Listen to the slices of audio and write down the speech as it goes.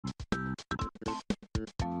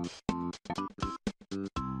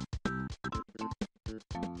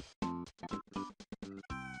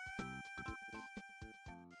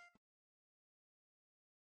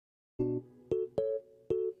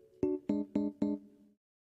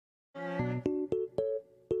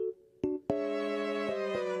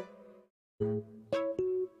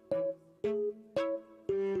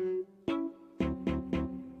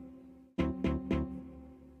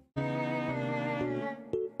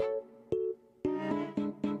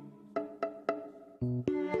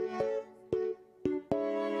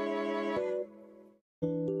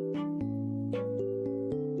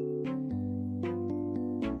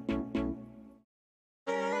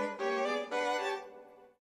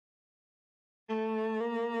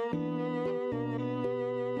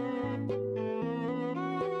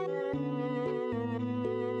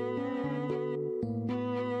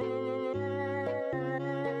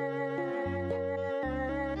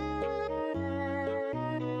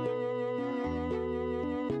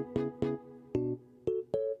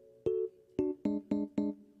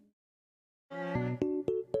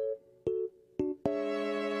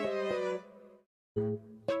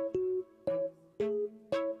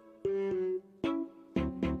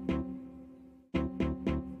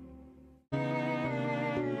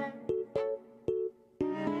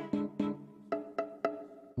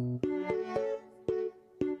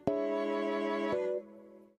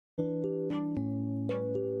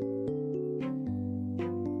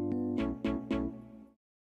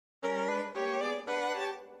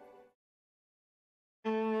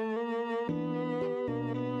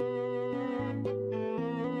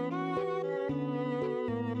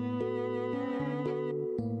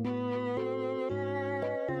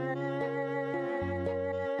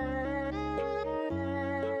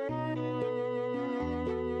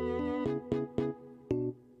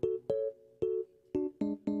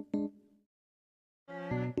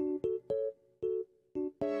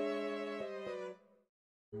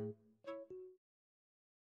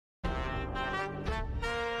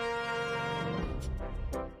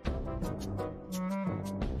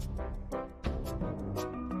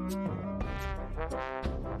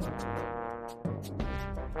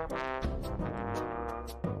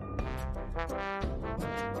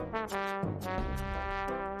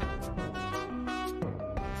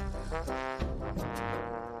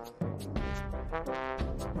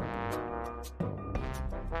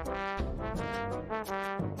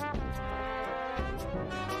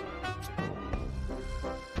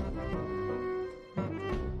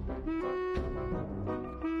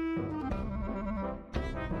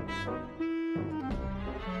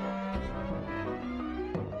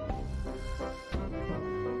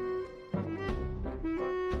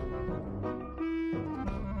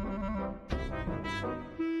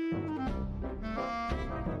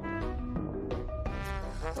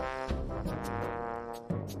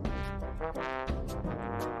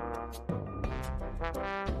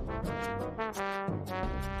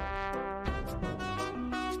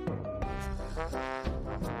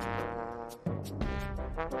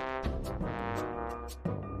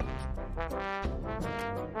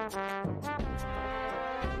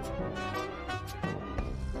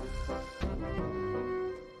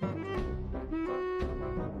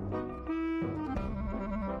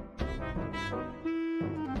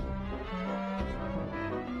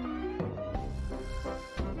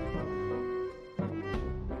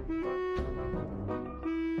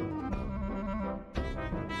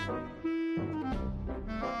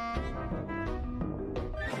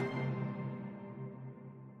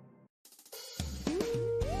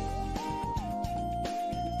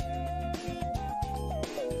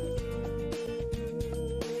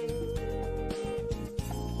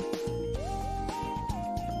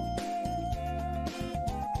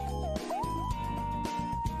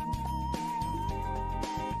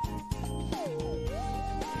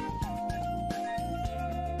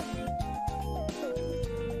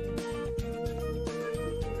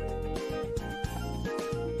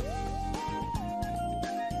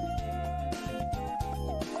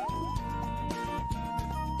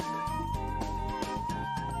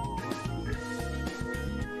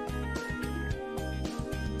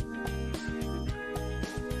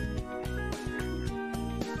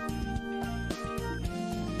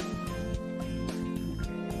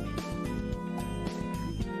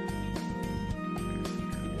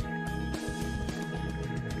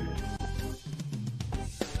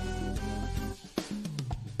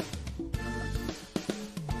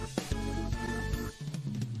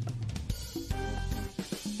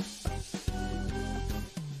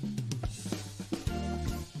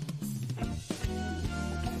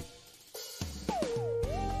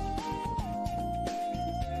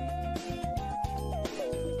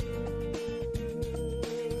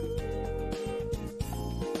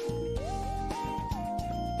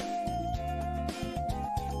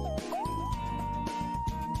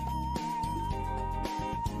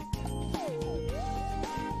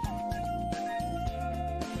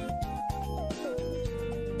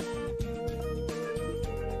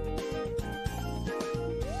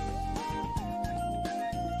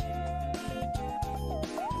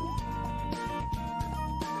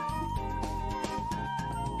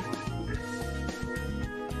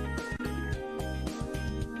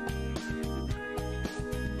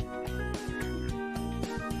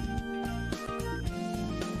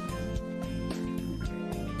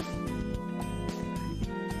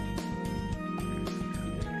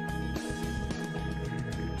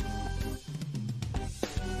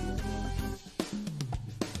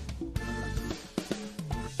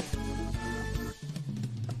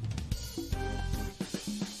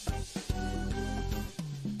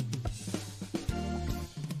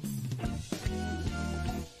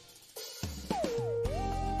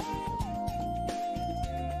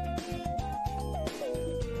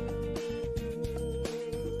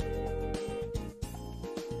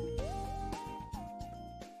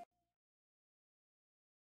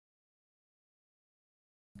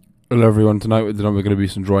Hello everyone, tonight we're going to be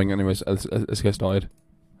some drawing anyways, let's get started.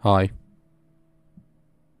 Hi.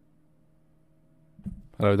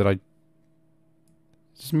 Hello, Is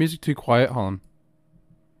this music too quiet? Hold on.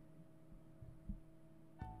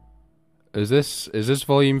 Is this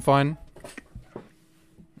volume fine?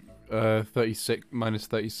 36, minus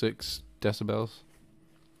 36 decibels.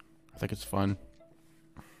 I think it's fine.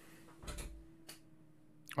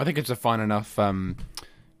 I think it's a fine enough,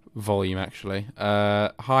 volume actually.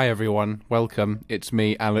 Hi everyone, welcome. It's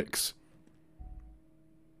me, Alex.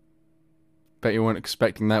 Bet you weren't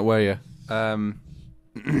expecting that, were you?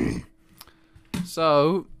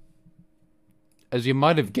 So, as you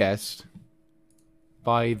might have guessed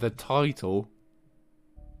by the title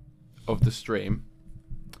of the stream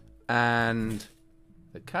and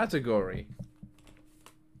the category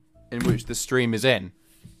in which the stream is in,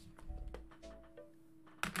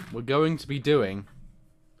 we're going to be doing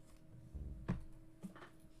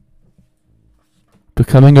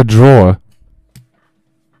becoming a drawer.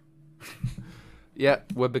 Yeah,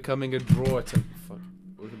 we're becoming a drawer.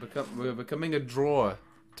 We're becoming a drawer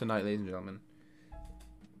tonight, ladies and gentlemen.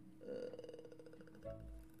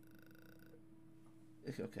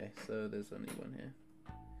 Okay, so there's only one here.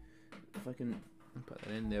 If I can put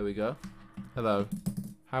that in, there we go. Hello,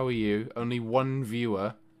 how are you? Only one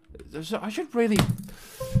viewer. I should really. Do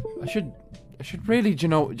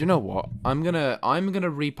you know what? I'm gonna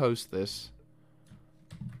repost this.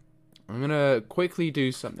 I'm gonna quickly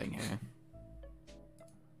do something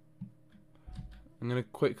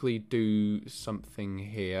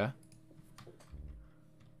here.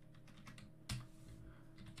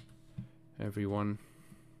 Everyone,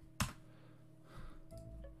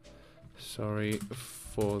 sorry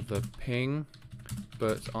for the ping,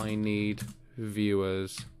 but I need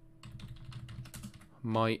viewers.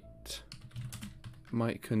 Might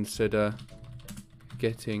consider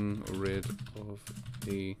getting rid of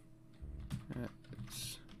the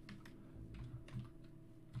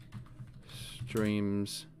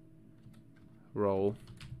streams role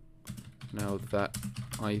now that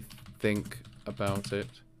I think about it.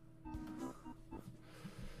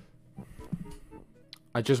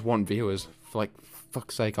 I just want viewers. For like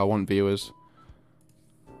fuck's sake, I want viewers.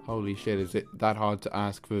 Holy shit, is it that hard to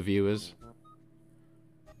ask for viewers?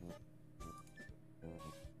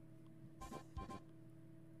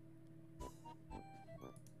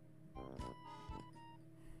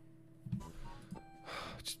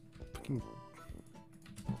 Just fucking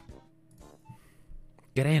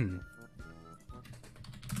get in.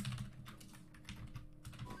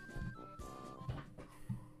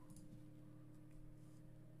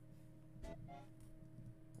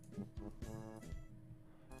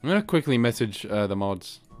 I'm gonna quickly message the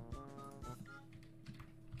mods.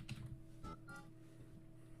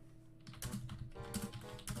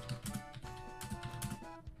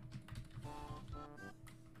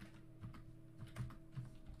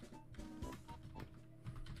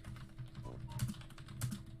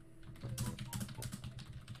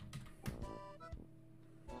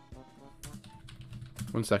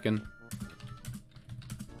 One second.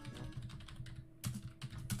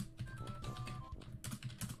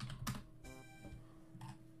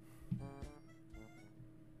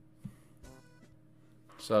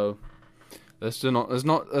 So, let's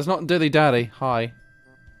not dilly dally. Hi.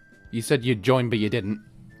 You said you'd join, but you didn't.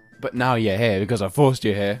 But now you're here because I forced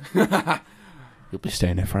you here. You'll be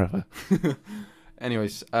staying here forever.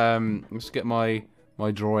 Anyways, let's get my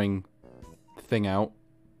drawing thing out.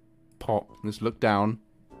 Pop. Let's look down.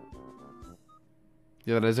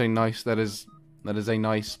 Yeah, that is a nice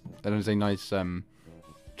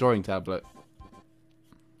drawing tablet.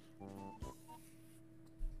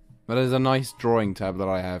 That is a nice drawing tablet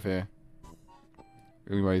I have here.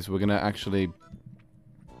 Anyways, we're gonna actually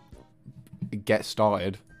get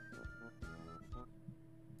started.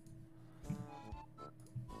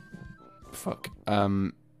 Fuck.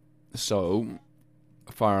 So,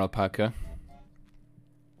 Fire Alpaca.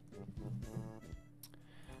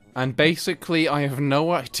 And basically, I have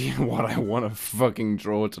no idea what I want to fucking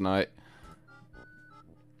draw tonight.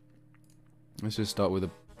 Let's just start with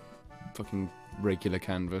a fucking regular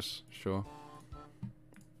canvas, sure.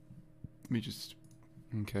 Let me just...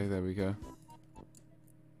 Okay, there we go.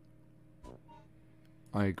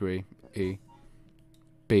 I agree. E.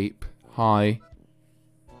 Beep. Hi.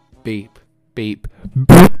 Beep. Beep.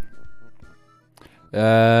 Beep.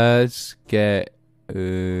 Let's get...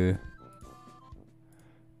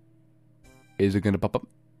 Is it gonna pop up?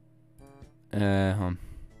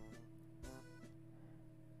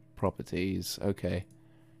 Properties. Okay.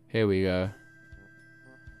 Here we go.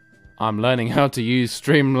 I'm learning how to use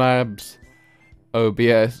Streamlabs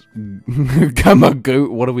OBS. Gamma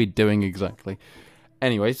Goot. What are we doing exactly?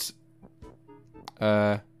 Anyways.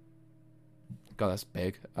 God, that's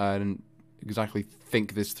big. I didn't exactly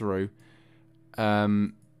think this through.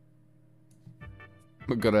 We're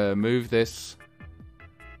gonna move this.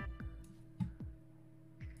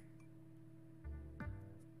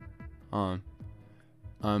 On.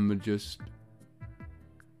 Just.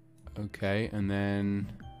 Okay, and then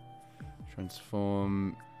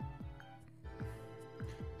transform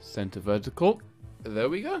center vertical. There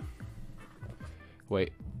we go.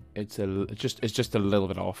 Wait, it's just a little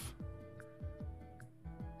bit off.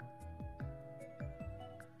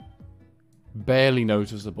 Barely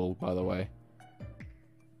noticeable, by the way.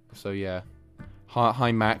 So yeah.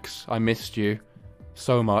 Hi Max, I missed you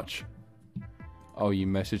so much. Oh, you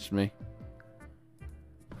messaged me.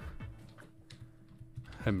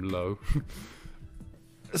 I'm low.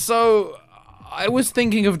 So, I was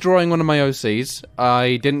thinking of drawing one of my OCs.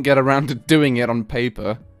 I didn't get around to doing it on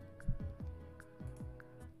paper.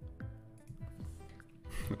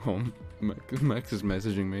 Oh, Max is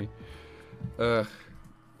messaging me. I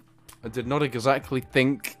did not exactly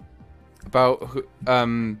think about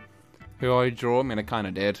who I draw. I mean, I kind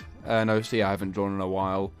of did. An OC I haven't drawn in a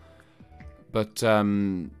while. But,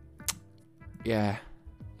 yeah.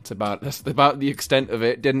 That's about the extent of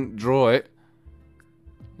it. Didn't draw it.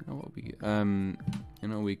 You know what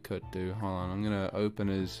we could do. Hold on, I'm gonna open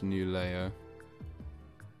his new layer.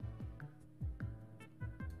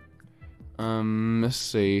 Let's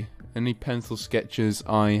see. Any pencil sketches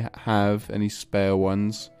I have? Any spare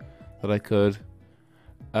ones that I could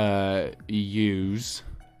use?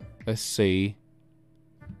 Let's see.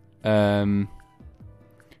 Any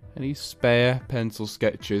spare pencil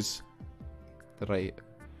sketches that I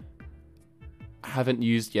haven't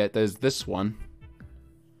used yet? There's this one.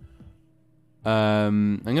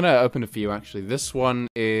 I'm gonna open a few actually. This one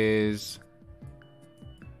is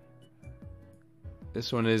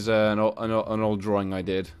an old drawing I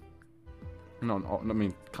did. Not I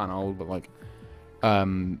mean, kind of old, but like,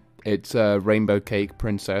 it's a Rainbow Cake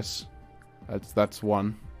Princess. That's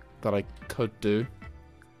one that I could do.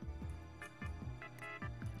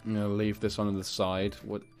 I'm gonna leave this on the side.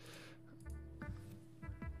 What?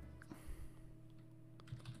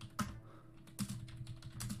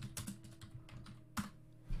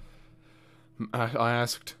 I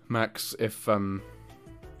asked Max if, you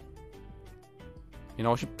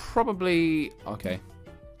know, I should probably... Okay.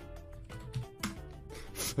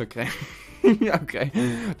 Okay. Okay.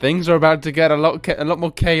 Things are about to get a lot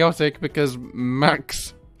more chaotic because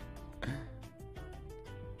Max...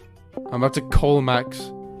 I'm about to call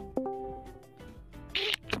Max.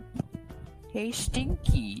 Hey,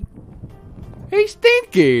 Stinky. Hey,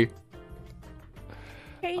 Stinky!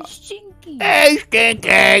 Hey, Stinky. Hey,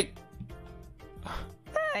 Stinky!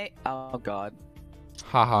 Oh God.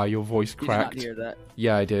 Haha, your voice cracked. Did you not hear that?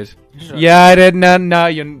 Yeah, I did. Yeah, I did. No,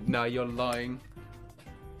 you're lying.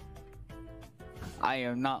 I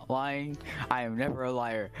am not lying. I am never a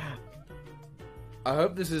liar. I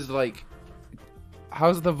hope this is like...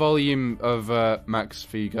 How's the volume of Max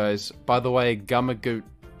for you guys? By the way, Gamma Goot,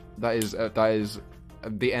 that is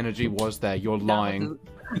the energy was there. You're lying.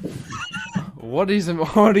 What even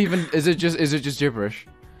is it just gibberish?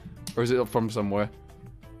 Or is it from somewhere?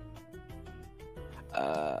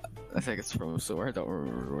 I think it's from somewhere. I don't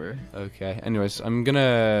remember where. Okay. Anyways, I'm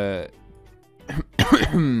gonna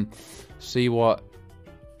see what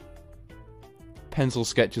pencil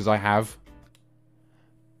sketches I have.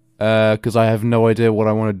 Because I have no idea what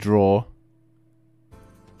I want to draw.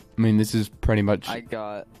 I mean, this is pretty much... I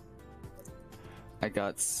don't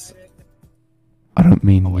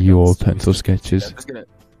mean your pencil sketches. I'm just gonna...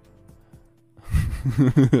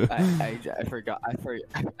 I forgot.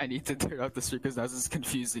 I need to turn off the stream because now this is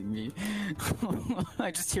confusing me.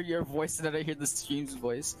 I just hear your voice and then I hear the stream's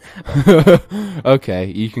voice. Okay,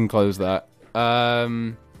 you can close that.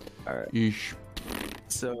 Alright.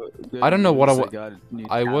 So I don't know what I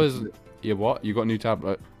was. Yeah, what? You got a new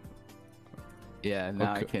tablet? Yeah,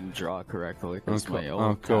 now okay. I can draw correctly. Oh, cool. My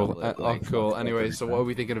old tablet, Oh, cool. Anyway, so what are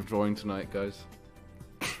we thinking of drawing tonight, guys?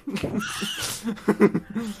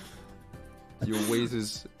 Your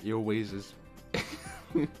wazes.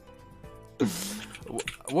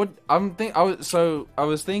 What I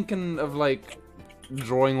was thinking of like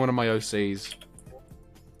drawing one of my OCs.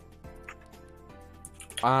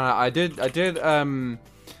 I did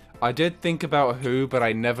think about who, but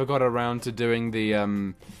I never got around to doing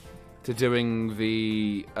the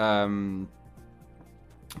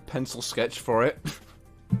pencil sketch for it.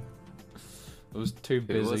 I was too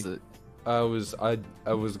busy. Who was it? I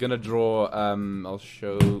was gonna draw I'll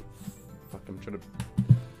show. Fuck, I'm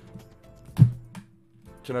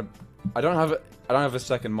trying to. I don't have a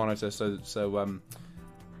second monitor, so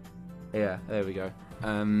yeah, there we go.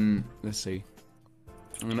 Let's see.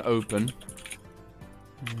 I'm gonna open.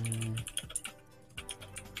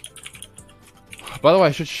 By the way,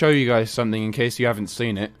 I should show you guys something in case you haven't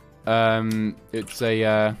seen it. It's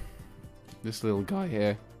a this little guy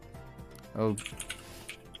here. Oh,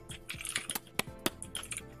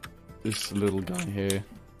 this little guy here.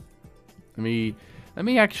 Let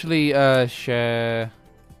me actually share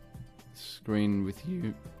screen with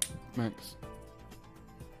you, Max.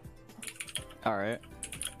 All right.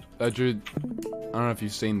 Drew, I don't know if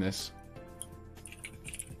you've seen this.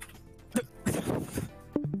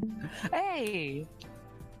 Hey.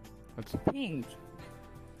 That's Pink.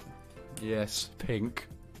 yes, pink.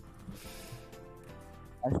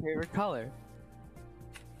 My favorite color.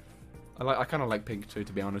 I kind of like pink too,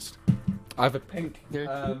 to be honest. I have a pink,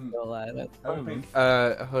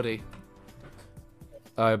 hoodie.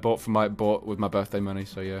 I bought with my birthday money,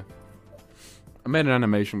 so yeah. I made an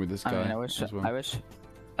animation with this guy. I mean, I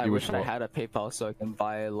wish I had a PayPal so I can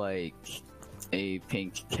buy like a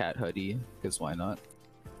pink cat hoodie. Because why not?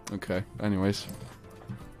 Okay. Anyways.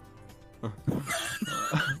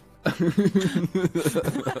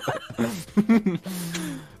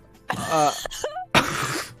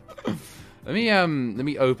 Let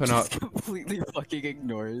me open up. Just completely fucking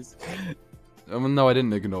ignores. No, I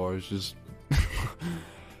didn't ignore. It's just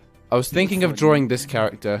I was thinking of drawing this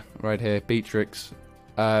character right here, Beatrix.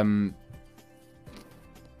 What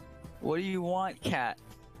do you want, cat?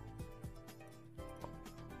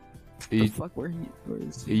 The fuck? Where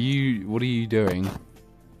is he? What are you doing?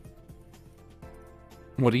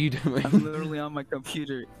 What are you doing? I'm literally on my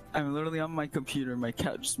computer. My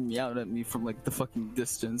cat just meowed at me from like the fucking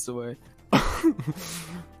distance away.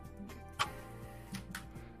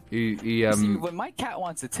 See, when my cat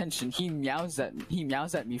wants attention, he meows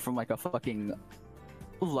at me from like a fucking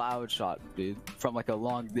loud shot, dude. From like a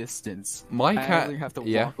long distance. My I cat really have to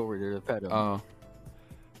walk over there to pet him.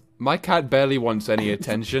 My cat barely wants any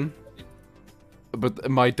attention.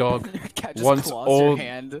 But my dog Your cat just wants claws all. your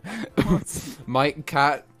hand. my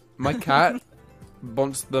cat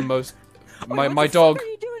wants the most. Wait, My what dog. What are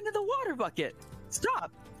you doing in the water bucket?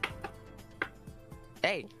 Stop!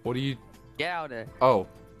 Hey, What are you? get out of there. Oh,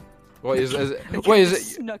 what is The wait? cat Is just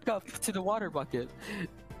it? snuck up to the water bucket?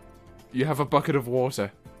 You have a bucket of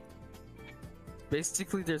water.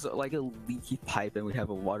 Basically, there's like a leaky pipe, and we have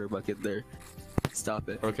a water bucket there. Stop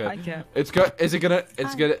it. Okay. Hi, cat. It's good. Is it gonna?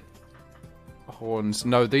 It's Hi. gonna. Horns.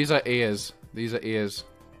 No, these are ears. These are ears.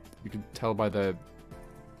 You can tell by the.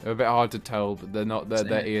 They're a bit hard to tell, but they're not.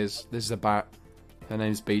 They're ears. This is a bat. Her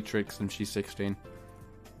name's Beatrix, and she's 16.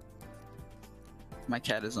 My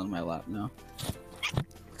cat is on my lap now.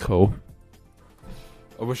 Cool.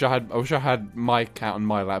 I wish I had my cat on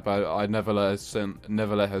my lap. I never let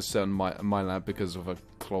her sit on my lap because of a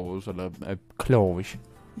clause or a clause.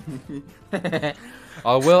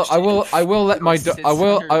 I will let my Sits I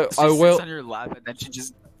will on your lap and then she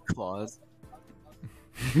just claws.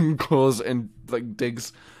 claws and like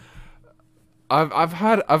digs. I've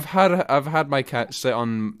had my cat sit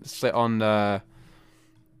on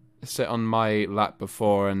my lap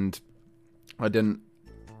before, and I didn't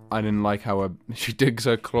like how she digs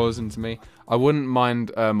her claws into me. I wouldn't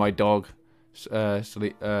mind my dog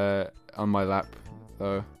sleep on my lap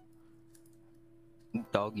though.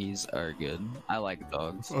 Doggies are good. I like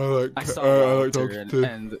dogs. I saw like Walter dogs too.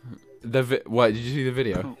 and What did you see the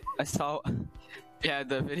video? I saw. Yeah,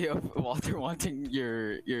 the video of Walter wanting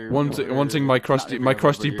your wanting my crusty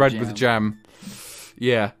bread with jam.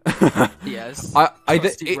 Yeah. Yes.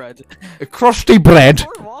 Crusty bread. Crusty bread.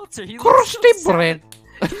 Poor Walter. He Crusty looks so bread.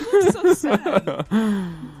 Sad. He looks so sad.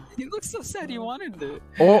 He looks so sad. He wanted it.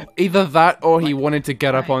 Or either that, or he wanted to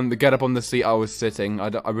get up on the seat I was sitting.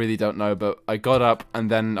 I really don't know, but I got up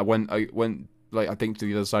and then I went like I think to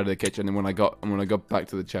the other side of the kitchen, and when I got back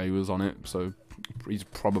to the chair, he was on it. So he's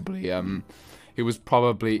probably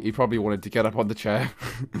he probably wanted to get up on the chair.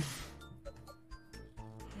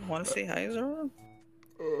 Want to say hi, Zoro?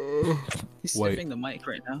 He's Wait. sniffing the mic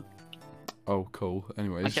right now. Oh, cool.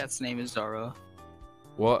 Anyways. My cat's name is Zoro.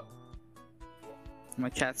 What? My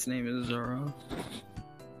cat's name is Zoro.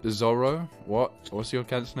 Zorro? What? What's your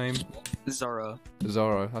cat's name? Zoro.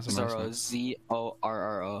 Zorro. That's a nice Zoro. name.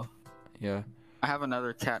 Zorro. Yeah. I have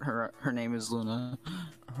another cat. Her name is Luna.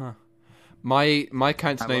 Huh. My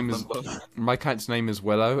cat's I name love is them both. my cat's name is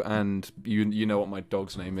Willow, and you know what my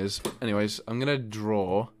dog's name is. Anyways, I'm gonna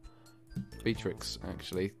draw Beatrix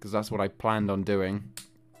actually, because that's what I planned on doing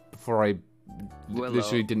before I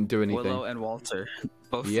literally didn't do anything. Willow and Walter.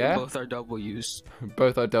 Both Yeah? both are W's.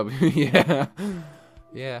 Both are W. Yeah.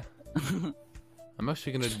 Yeah. I'm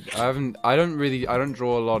actually gonna. I don't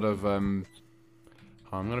draw a lot of. I'm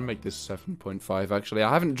gonna make this 7.5. Actually,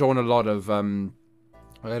 I haven't drawn a lot of. I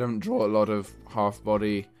don't draw a lot of half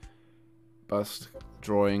body bust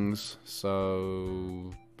drawings.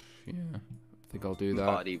 So yeah, I think I'll do that.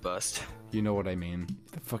 Body bust. You know what I mean?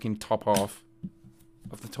 The fucking top half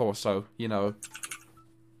of the torso. You know.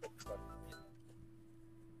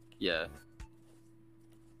 Yeah.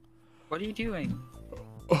 What are you doing?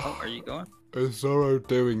 Oh, are you going? Is Zorro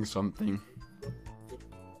doing something?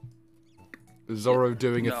 Is Zorro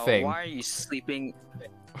doing a thing? Why are you sleeping?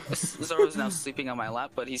 Zoro's now sleeping on my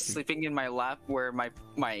lap, but he's sleeping in my lap where my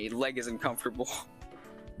leg isn't comfortable.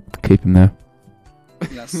 Keep him there.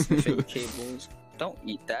 He's now sniffing cables. Don't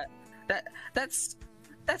eat that. That's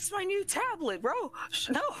my new tablet, bro.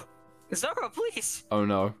 No, Zoro, please. Oh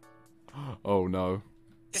no. Oh no.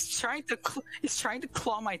 He's trying to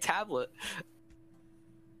claw my tablet.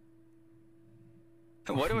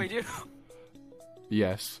 What do I do?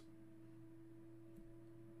 Yes.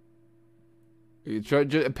 You try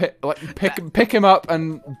to pick him up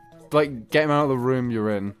and like get him out of the room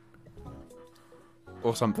you're in,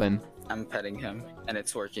 or something. I'm petting him, and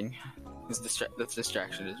it's working. The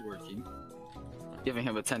distraction is working. Giving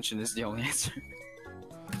him attention is the only answer.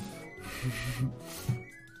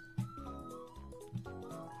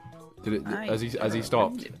 Did it as he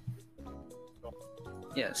stopped?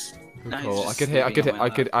 Yes. Cool. I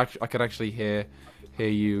could actually hear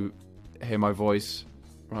my voice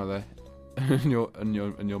right there. in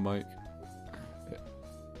your mic.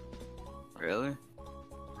 Really?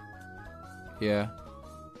 Yeah.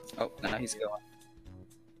 Oh, now he's going.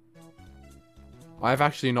 I've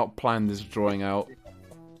actually not planned this drawing out.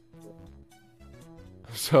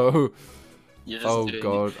 So. You're just Oh doing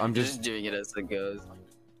god, it. I'm You're just doing it as it goes.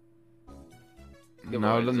 now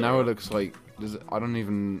Goodbye, it looks like I don't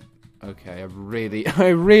even. Okay, I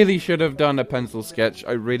really should have done a pencil sketch.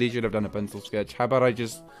 How about I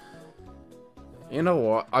just. You know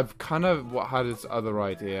what? I've kind of had this other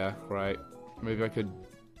idea, right? Maybe I could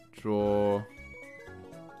draw.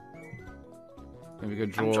 Maybe I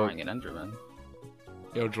could draw. I'm drawing an Enderman.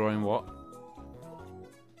 You're drawing what?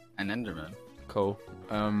 An Enderman. Cool.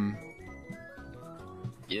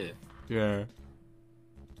 Yeah. Yeah.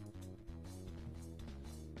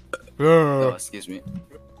 Oh, excuse me.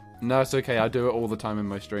 No, it's okay. I do it all the time in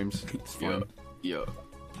my streams. It's fine. Yeah.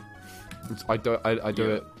 I do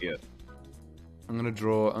it. Yeah. I'm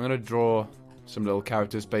gonna draw some little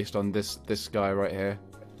characters based on this guy right here.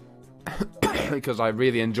 Because I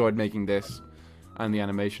really enjoyed making this and the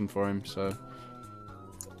animation for him, so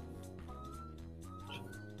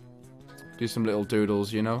do some little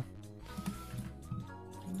doodles, you know?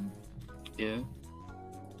 Yeah.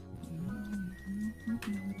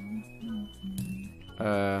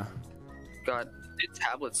 God, the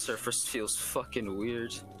tablet surface feels fucking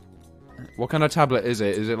weird. What kind of tablet is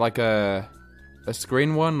it? Is it like a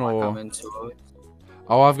screen one or? I'm into it.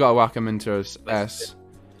 Oh, I've got a Wacom Intuos S.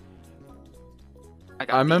 I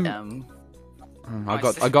got I remember. M. I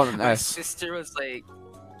got an My S. sister was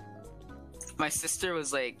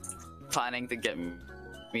like planning to get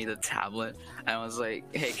me the tablet, and I was like,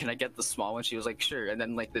 "Hey, can I get the small one?" She was like, "Sure." And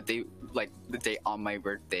then like the day on my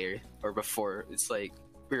birthday or before, it's like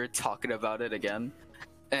we were talking about it again,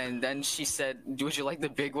 and then she said, "Would you like the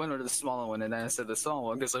big one or the smaller one?" And then I said the small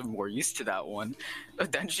one because I'm more used to that one.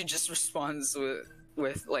 But then she just responds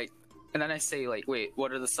with like, and then I say like, "Wait,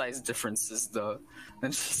 what are the size differences though?"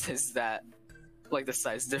 And she says that. Like the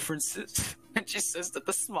size differences, and she says that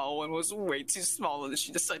the small one was way too small, and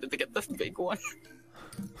she decided to get the big one.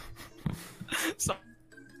 So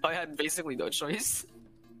I had basically no choice.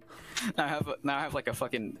 Now I have like a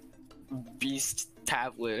fucking beast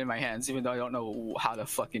tablet in my hands, even though I don't know how to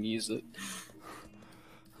fucking use it.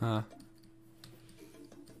 Huh.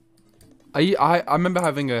 I remember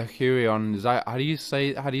having a Huion. Is that how do you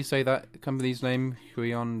say that company's name?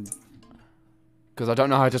 Huion. Because I don't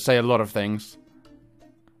know how to say a lot of things.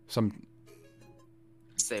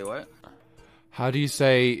 Say what? How do you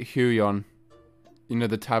say Huion? You know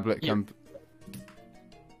the tablet Huion.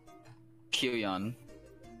 Huion.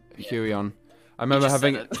 I remember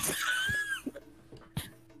having a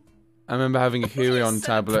Huion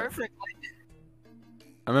tablet. Perfectly.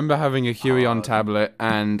 I remember having a Huion tablet,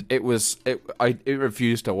 and it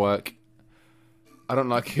refused to work. I don't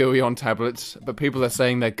like Huion tablets, but people are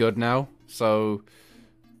saying they're good now. So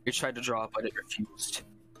You tried to draw it, but it refused.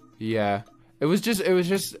 yeah, it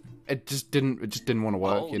just didn't want to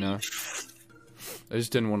work, you know. It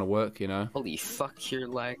just didn't want to work, you know. Holy fuck, your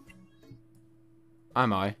leg.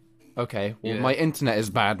 Am I? Okay. Well, Yeah. my internet is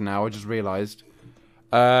bad now. I just realized.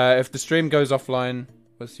 If the stream goes offline,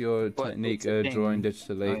 what's your technique drawing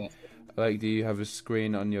digitally? Oh, yeah. Like, do you have a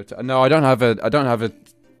screen on your? No, I don't have a. I don't have a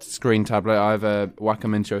screen tablet. I have a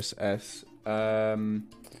Wacom Intros S.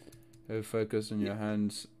 Focus on your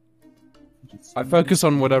hands. I focus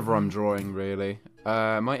on whatever I'm drawing, really.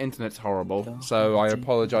 My internet's horrible, so I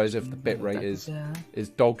apologize if the bitrate is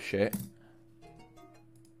dog shit.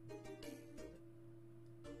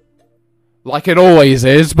 Like it always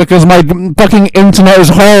is, because my fucking internet is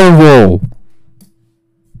horrible.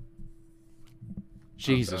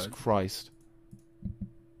 Jesus Christ.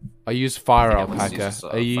 I use Fire Alpaca.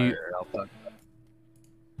 Are you...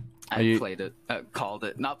 I played it. Called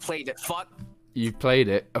it. Not played it. Fuck! You played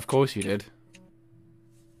it. Of course you did.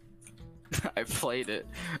 I played it.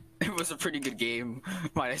 It was a pretty good game,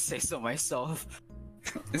 might I say so myself.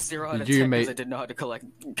 0 out of 10 because I didn't know how to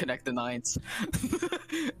connect the nines.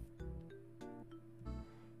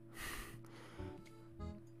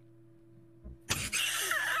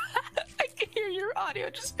 I can hear your audio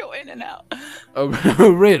just go in and out. Oh,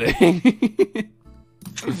 really?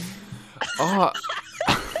 Oh.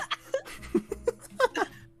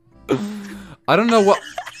 I don't know what...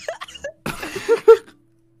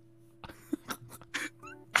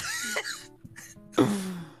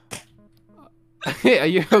 Hey, are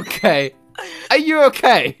you okay? Are you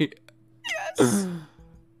okay? Yes.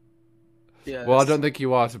 Yes. Well, I don't think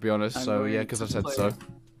you are, to be honest, so yeah, because I said so.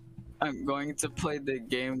 I'm going to play the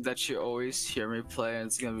game that you always hear me play, and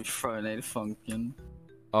it's gonna be Friday Night Funkin'.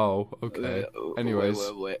 Oh, okay. Anyways.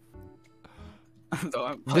 Wait.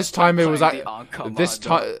 This time it was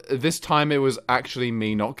this time it was actually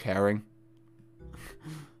me not caring.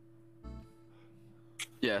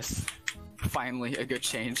 Yes. Finally, a good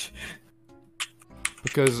change.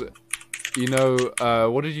 Because, you know,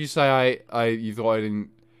 what did you say? You thought I didn't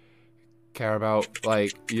care about,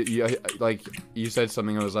 like you said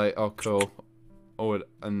something. I was like, oh cool,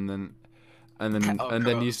 and then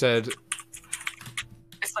you said,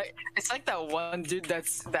 it's like that one dude that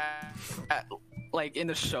like in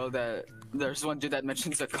the show that there's one dude that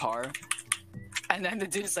mentions a car, and then the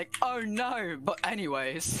dude's like, oh no, but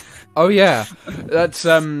anyways. Oh yeah, that's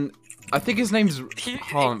I think his name's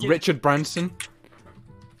Richard Branson.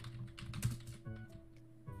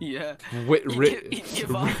 Yeah.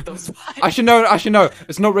 Give off those vibes. Actually no.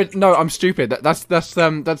 It's not. No, I'm stupid. That's the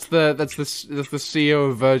CEO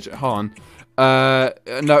of Virgin Han.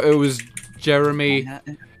 No, it was Jeremy.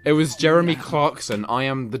 It was Jeremy Clarkson. I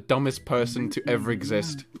am the dumbest person to ever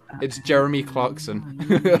exist. It's Jeremy Clarkson.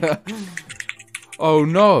 Oh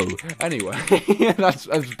no. Anyway, that's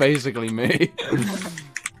basically me.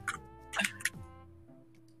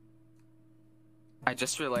 I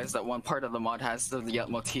just realized that one part of the mod has the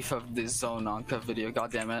motif of the Zone Anka video.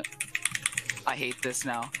 God damn it! I hate this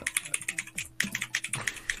now.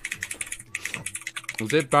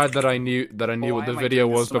 Was it bad that I knew what the video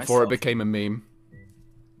was before it became a meme?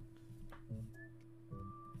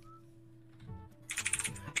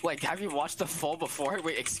 Like, have you watched the full before?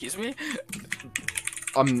 Wait, excuse me?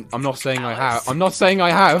 I'm not saying I have. I'm not saying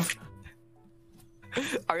I have.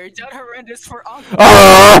 Are you down horrendous for Anka?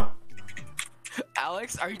 Ah!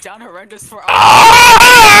 Alex, are you down horrendous for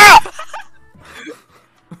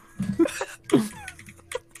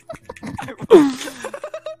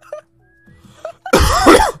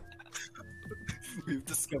We've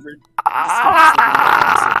discovered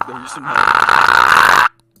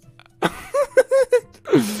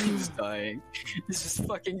he's dying. He's just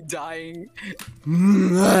fucking dying.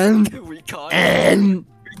 We caught him.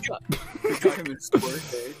 We caught him in sport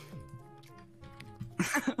day.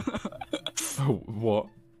 Oh, what?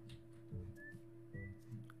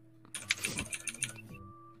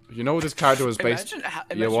 You know what this character was based?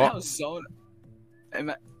 Imagine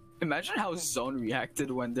how Zone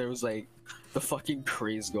reacted when there was like the fucking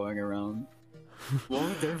craze going around. What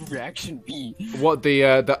would their reaction be? What, the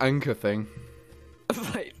anchor thing?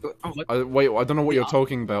 Like, wait, I don't know what you're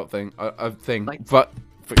talking about. Thing, like, but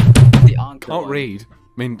the anchor can't one. read.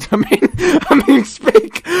 I mean,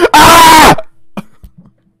 speak. Ah!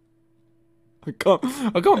 I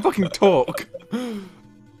can't fucking talk.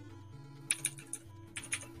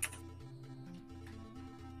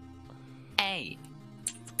 Hey.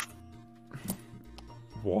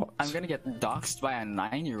 What? I'm gonna get doxxed by a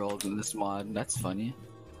 9-year-old in this mod. That's funny.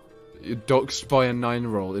 You're doxxed by a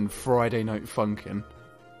 9-year-old in Friday Night Funkin'.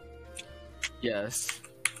 Yes.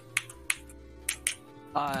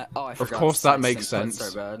 Oh, I forgot. Of course that makes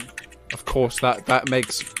sense. Of course that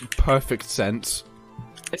makes perfect sense.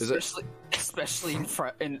 Especially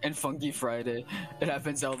in Funky Friday. It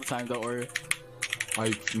happens all the time, don't worry.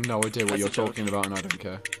 I've no idea what That's you're a joke. talking about, and I don't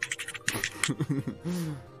care.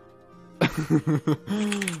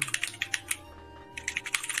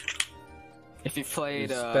 If you played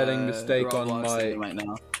The spelling mistake on Roblox, my- then you might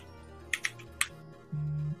know.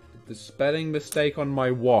 The spelling mistake on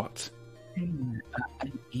my what?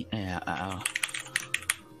 Yeah.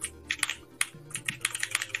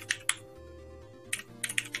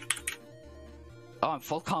 Oh, I'm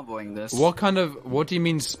full comboing this. What kind of? What do you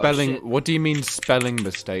mean spelling? shit. What do you mean spelling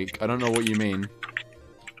mistake? I don't know what you mean.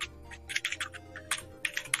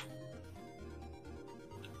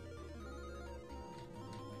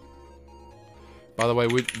 By the way,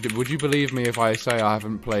 would you believe me if I say I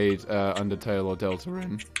haven't played Undertale or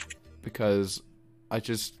Deltarune? Because I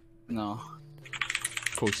just, No.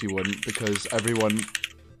 of course you wouldn't, because everyone.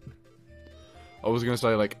 I was gonna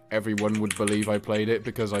say like everyone would believe I played it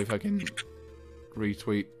because I fucking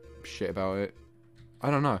retweet shit about it. I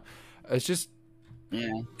don't know. It's just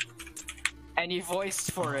Yeah. And you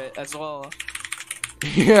voiced for it as well.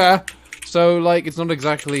 yeah. So like it's not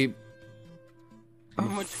exactly.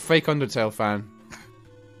 I'm a What- fake Undertale fan.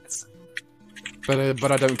 It's-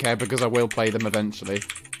 But I don't care because I will play them eventually.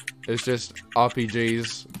 It's just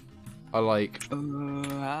RPGs are like.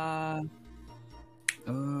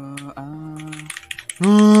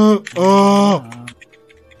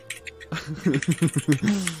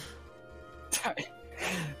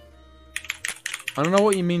 I don't know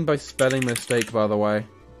what you mean by spelling mistake, by the way.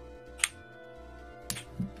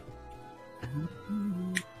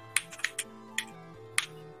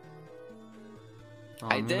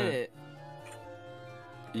 I did it.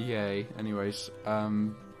 Yay. Anyways,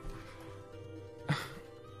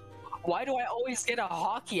 Why do I always get a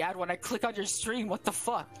hockey ad when I click on your stream? What the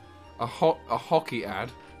fuck? a hockey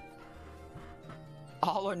ad.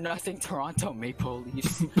 All or nothing Toronto Maple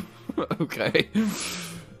Leafs. Okay.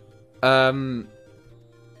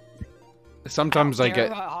 Sometimes I don't care get.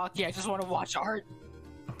 about hockey. I just want to watch art.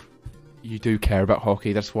 You do care about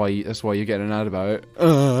hockey. That's why you get an ad about it.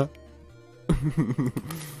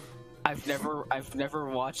 I've never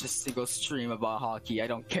watched a single stream about hockey. I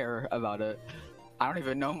don't care about it. I don't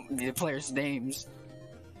even know the players' names.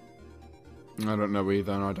 I don't know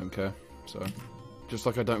either, and I don't care. So, just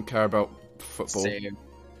like I don't care about football. Same.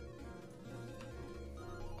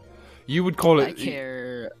 You would call it. I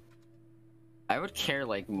care. I would care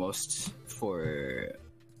like most for.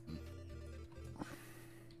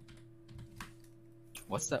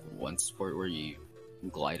 What's that one sport where you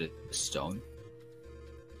glide a stone?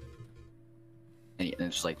 And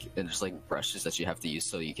there's like brushes that you have to use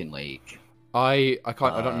so you can like. I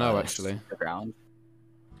can't. I don't know uh, actually. The ground.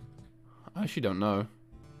 I actually don't know.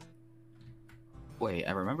 Wait,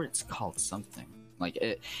 I remember it's called something. Like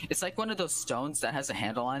it's like one of those stones that has a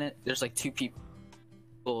handle on it. There's like two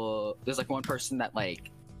people. There's like one person that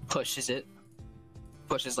like pushes the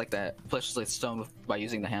stone by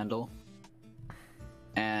using the handle.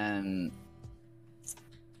 And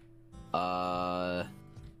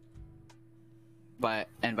by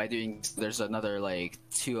doing, there's another like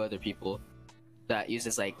two other people that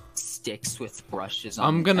uses like sticks with brushes on.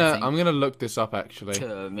 I'm gonna look this up actually.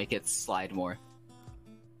 to make it slide more.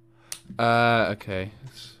 Okay.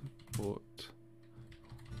 Sport.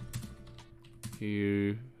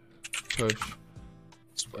 You push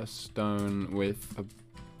a stone with a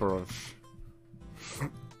brush.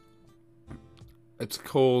 It's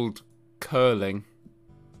called curling.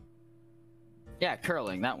 Yeah,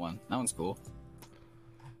 curling. That one's cool.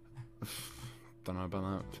 Don't know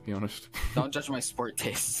about that, to be honest. Don't judge my sport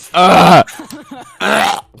tastes. Don't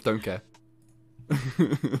care.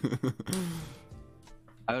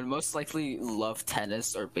 I would most likely love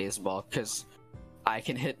tennis or baseball because I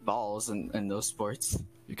can hit balls in those sports.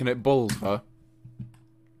 You can hit balls, huh?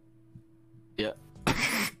 Yeah.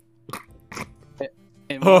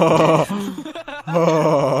 In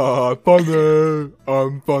Funny.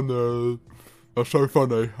 I'm funny. That's so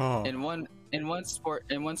funny, huh? in one sport,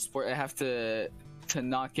 I have to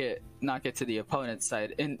knock it to the opponent's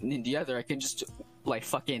side. In the other, I can just like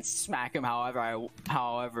fucking smack him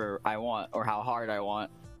however I want or how hard I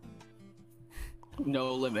want.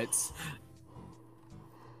 No limits.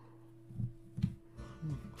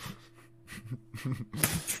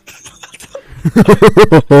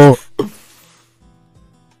 Poo.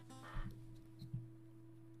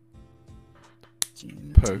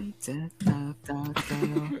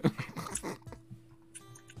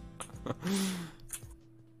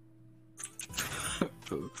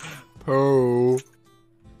 Poo.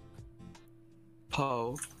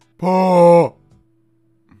 Po. Poo.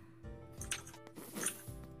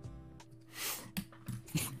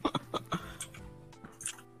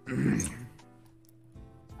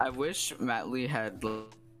 wish Matley had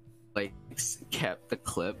like kept the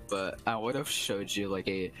clip, but I would have showed you like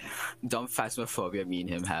a dumb phasmophobia me and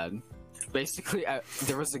him had. Basically,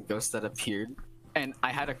 there was a ghost that appeared, and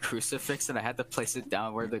I had a crucifix, and I had to place it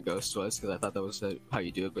down where the ghost was because I thought that was how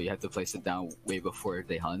you do it, but you had to place it down way before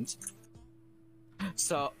they hunt.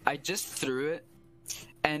 So I just threw it,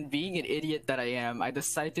 and being an idiot that I am, I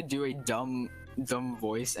decided to do a dumb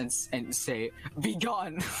voice and say "Be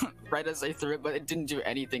gone" right as I threw it, but it didn't do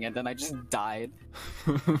anything, and then I just died.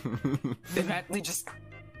 They Matley just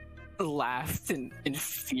laughed in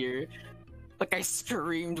fear, like I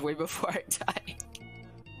screamed way before I died.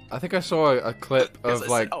 I think I saw a clip of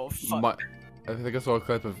like "Oh fuck." I think I saw a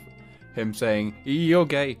clip of him saying "You're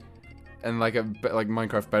gay," and like like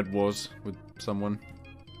Minecraft Bed Wars with someone.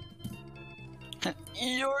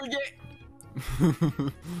 You're gay.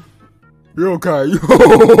 You're okay.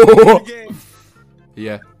 You're gay.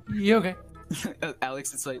 Yeah. You're okay.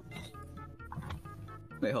 Alex, it's like.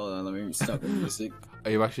 Wait, hold on. Let me stop the music.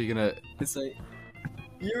 Are you actually gonna? It's like.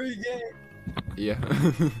 You're gay. Yeah.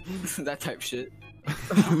 That type shit.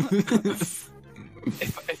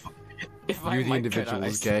 if my You're the mic individual cut out, I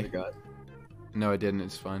is swear gay. to God. No, I didn't.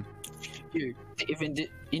 It's fine. Here, if an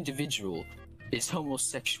individual is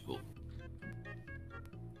homosexual,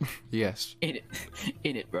 Yes. in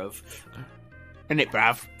it, bruv. In it,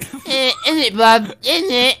 bruv. In it, bub. In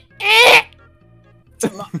it.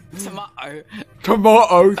 Tomato.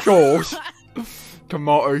 Tomato sauce.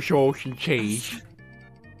 Tomato sauce and cheese.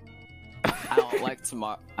 I don't like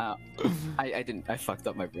tomato. I fucked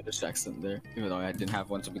up my British accent there, even though I didn't have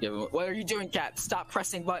one to begin with. What are you doing, cat? Stop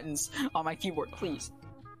pressing buttons on my keyboard, please.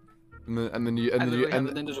 And then you I literally have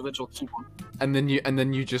an individual keyboard. and then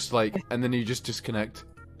you just like disconnect.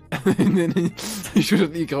 And then you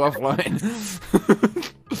shouldn't go offline.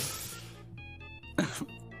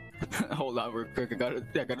 Hold on, real quick. I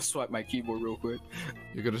gotta swipe my keyboard real quick.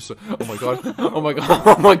 You're gonna. Oh my god! Oh my god!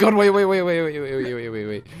 Oh my god!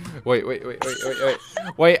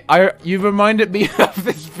 Wait! You reminded me of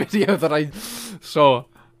this video that I saw.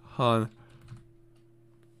 Han.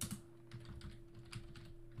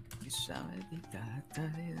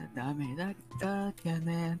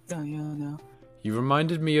 You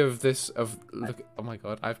reminded me of this. Look. Oh my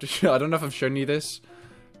god! I have to. I don't know if I've shown you this,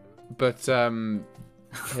 but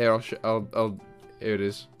here I'll. Here it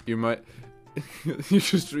is. You might. you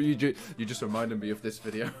just reminded me of this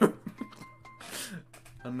video. I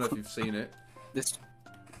don't know if you've seen it. This.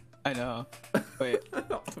 I know. Wait.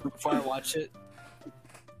 Before I watch it,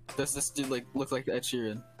 does this dude like look like Ed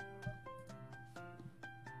Sheeran?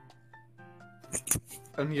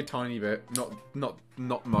 Only a tiny bit. Not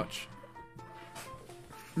much.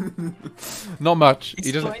 Not much. He's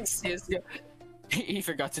He doesn't. playing CS:GO. He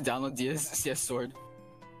forgot to download CS Sword.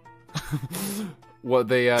 What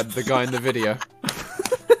the guy in the video?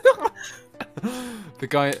 The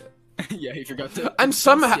guy. Yeah, he forgot to. And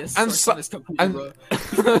somehow CS and Sword on his computer, bro.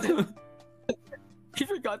 He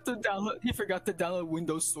forgot to download. He forgot to download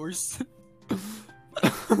Windows Source.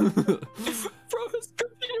 Bro, his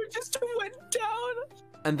computer just went down.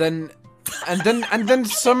 and then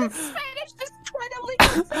some. Spanish is incredibly.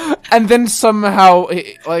 And then somehow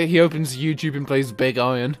he opens YouTube and plays Big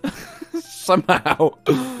Iron. Somehow.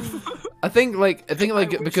 I think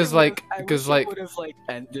because it would have like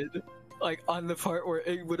ended like on the part where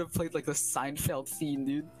it would have played like the Seinfeld theme,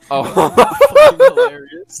 dude. Oh. Fucking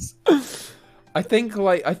hilarious. I think he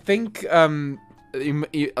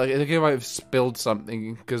might have spilled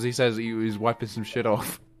something because he says he was wiping some shit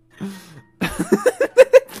off.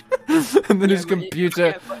 And then his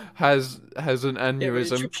computer has an Yeah, but aneurysm.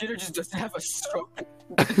 the computer just doesn't have a stroke.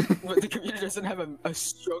 But the computer doesn't have a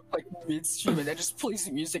stroke like midstream, and that just plays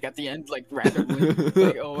the music at the end like randomly.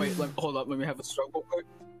 Like, oh wait, hold up, let me have a stroke real quick.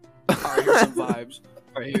 Alright, here's some vibes.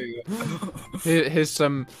 Alright, here you go.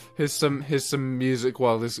 Here's some music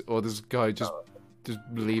while this guy just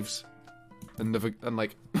leaves and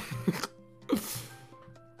like.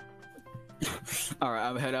 Alright,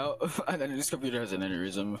 I'm head out, and then this computer has an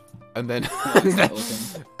aneurysm. And then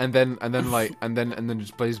and then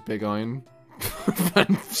just plays Big Iron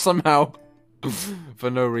somehow for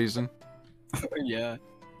no reason. Yeah.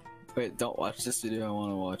 Wait, don't watch this video. I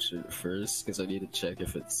want to watch it first because I need to check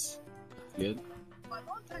if it's good.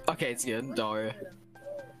 Okay, it's good. Don't worry.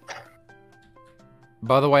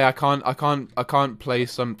 By the way, I can't play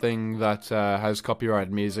something that has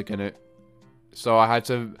copyrighted music in it, so I had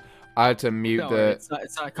to mute Don't the. worry, it's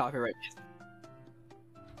not copyright.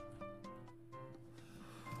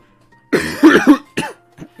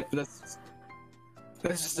 That's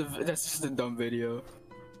just a dumb video.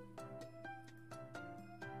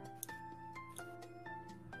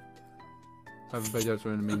 I haven't paid out to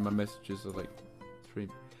me. My messages are like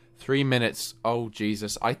 3 minutes. Oh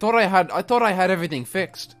Jesus! I thought I had everything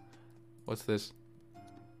fixed. What's this?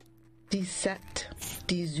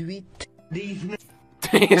 17, 18.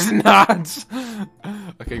 These nuts.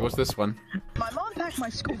 Okay, what's this one? My mom packed my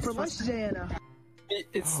school for lunch today, Anna.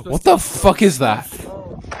 What the fuck is that?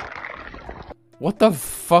 Oh. What the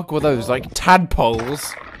fuck were those? Like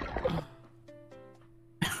tadpoles?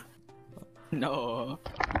 No.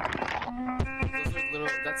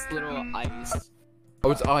 That's little ice.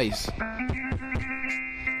 Oh, it's ice.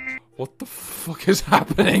 What the fuck is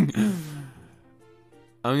happening?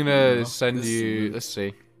 I'm gonna send you. Let's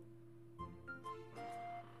see.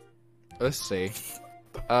 Let's see.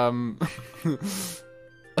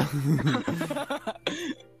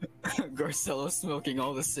 Garcello smoking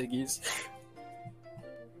all the ciggies.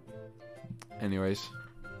 Anyways.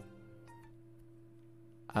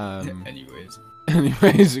 Anyways,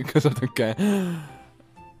 because I don't care.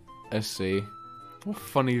 Let's see. What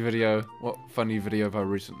funny video have I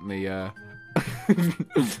recently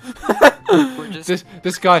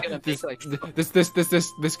this guy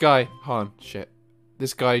this guy Han shit.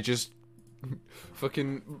 This guy just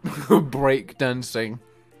fucking break dancing.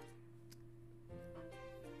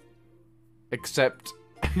 Except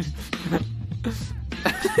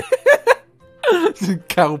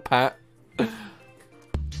Cowpat.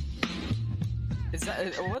 Is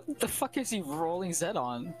that what the fuck is he rolling Z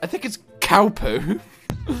on? I think it's cow poo.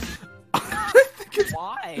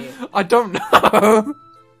 Why? I don't know.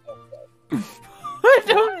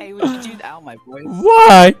 Why would you do that, oh my boy?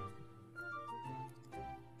 Why?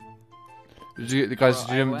 Did you guys?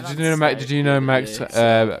 Bro, Did you know Max?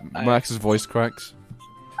 Max's voice cracks.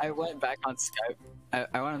 I went back on Skype.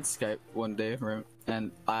 I went on Skype one day,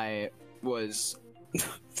 and I was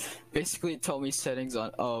basically told me settings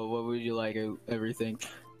on. Oh, what would you like? Everything,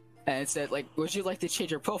 and it said like, would you like to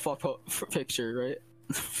change your profile picture? Right.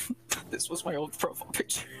 This was my old profile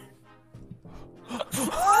picture.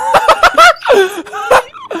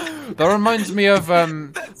 That reminds me of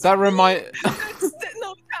No,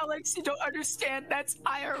 Alex, you don't understand. That's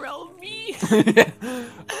IRL me. That's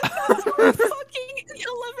my fucking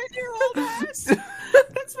 11-year-old ass.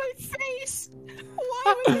 That's my face.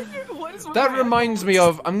 Why would you? What is that reminds me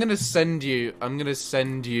of. I'm gonna send you Why are my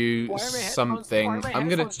something. Why are my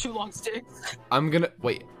headphones too long sticks? I'm gonna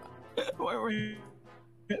wait. Why were you?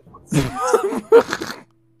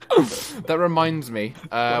 That reminds me.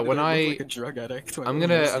 When I like a drug addict. I'm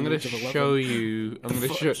gonna show you. I'm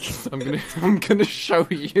gonna show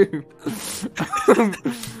you.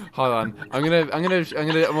 Hold on.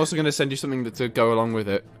 I'm also gonna send you something to go along with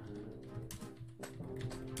it.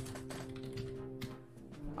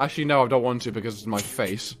 Actually, no, I don't want to because it's my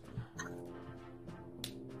face.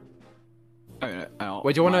 Wait,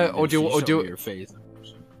 do you wanna or do your face?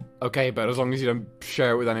 Okay, but as long as you don't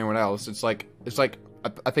share it with anyone else, it's like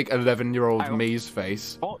I think 11-year-old me's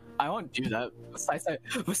face. I won't do that.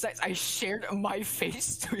 Besides, I shared my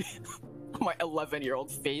face to you. My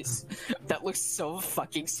 11-year-old face. That looks so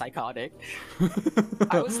fucking psychotic.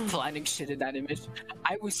 I was planning shit in that image.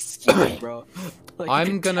 I was scheming, bro. Like,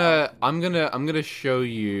 I'm gonna show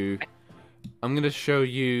you. I'm gonna show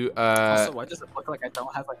you. Also, why does it look like I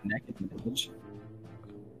don't have like neck in the image?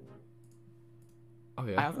 Oh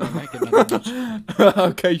yeah. I have no neck in the image.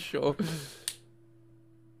 Okay, sure.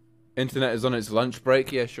 Internet is on its lunch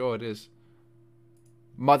break. Yeah, sure it is.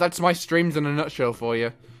 That's my streams in a nutshell for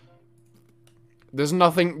you. There's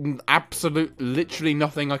nothing, literally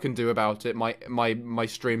nothing I can do about it. My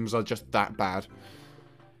streams are just that bad.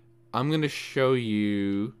 I'm gonna show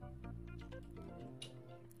you.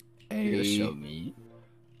 You're gonna show me.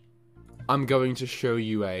 I'm going to show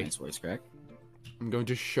you a. Nice voice crack. I'm going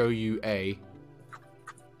to show you a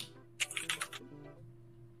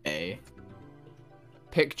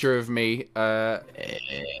picture of me. I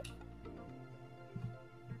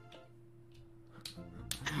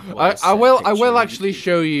will actually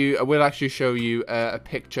show you. I will actually show you a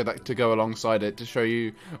picture that to go alongside it to show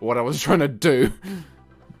you what I was trying to do.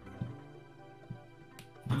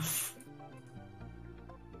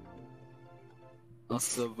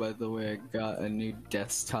 Also, by the way, I got a new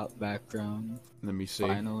desktop background. Let me see.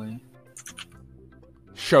 Finally.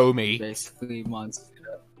 Show me. Basically,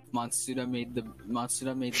 Matsuda made the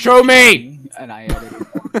Show me! And I edited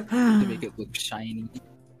it to make it look shiny.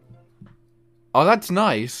 Oh, that's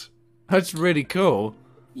nice. That's really cool.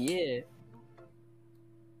 Yeah.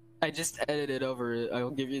 I just edited over it. I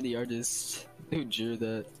will give you the artist who drew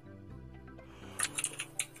that.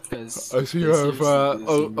 Because I see you have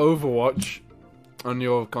Overwatch on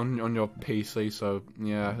your PC, so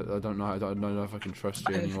yeah, I don't know if I can trust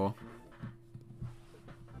you anymore.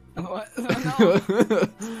 What?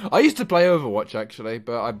 No. I used to play Overwatch actually,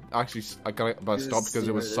 but I got it, but I Let's stopped because see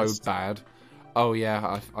it was so where it is. bad. Oh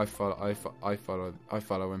yeah, I follow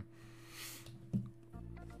him.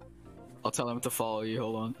 I'll tell him to follow you.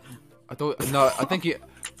 Hold on. I thought no, I think he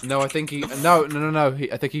no, I think he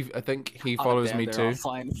follows damn, me they're too.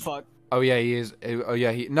 offline. Fuck. Oh yeah, he is. Oh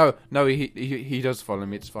yeah, he does follow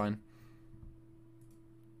me. It's fine.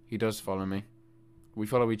 He does follow me. We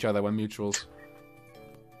follow each other. We're mutuals.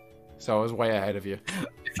 So I was way ahead of you.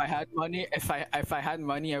 If I had money, if I had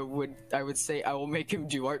money, I would say I will make him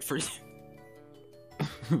do art for you.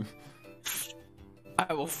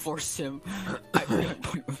 I will force him. I can't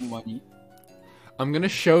point with money. I'm gonna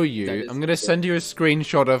show That you. is I'm gonna send you a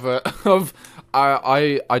screenshot of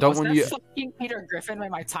I don't Was want that you. fucking Peter Griffin in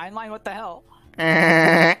my timeline? What the hell?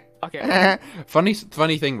 Uh, Okay. Funny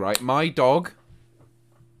thing, right? My dog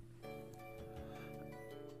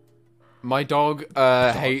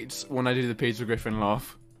hates when I do the Peter Griffin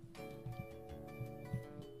laugh.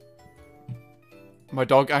 My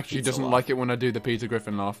dog actually Pizza doesn't laugh. like it when I do the Peter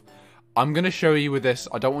Griffin laugh. I'm gonna show you with this.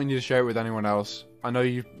 I don't want you to share it with anyone else. I know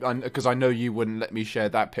you, because I know you wouldn't let me share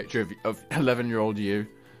that picture of 11-year-old you.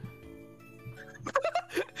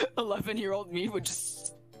 11-year-old me would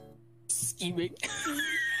just scheming.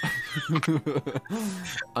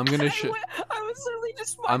 I'm gonna show. I was literally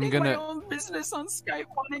just I'm minding gonna- my own business on Skype,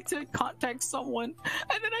 wanting to contact someone,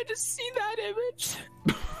 and then I just see that image.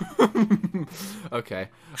 Okay,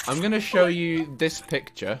 I'm gonna show you this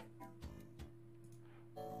picture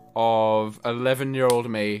of 11-year-old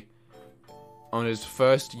me on his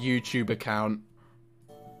first YouTube account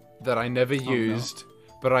that I never no. used,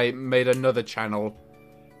 but I made another channel,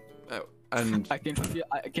 and I can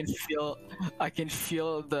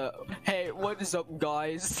feel the hey, what is up,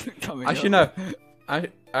 guys? Coming. actually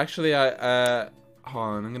up. no, hold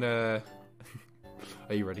on, I'm gonna.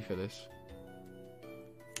 Are you ready for this?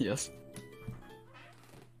 Yes.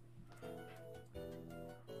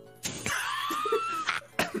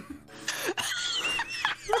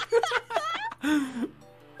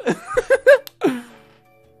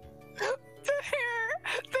 The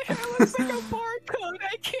hair looks like a barcode.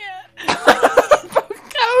 I can't.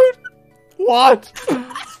 What?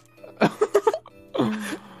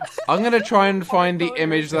 I'm gonna try and find the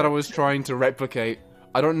image that I was trying to replicate.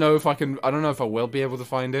 I don't know if I can. I don't know if I will be able to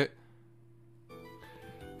find it.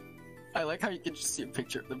 I like how you can just see a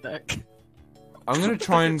picture of the back. I'm gonna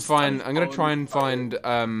try and It's find. on I'm gonna phone. try and find.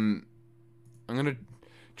 I'm gonna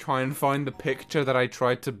try and find the picture that I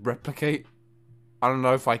tried to replicate. I don't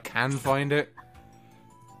know if I can find it.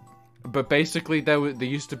 But basically, there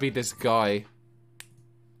used to be this guy.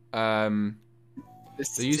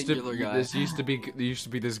 This There used singular guy. there used to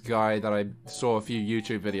be this guy that I saw a few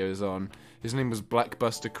YouTube videos on. His name was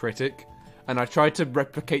Blackbuster Critic, and I tried to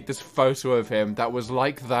replicate this photo of him that was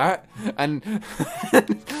like that, and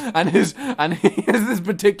and he has this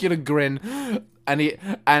particular grin, and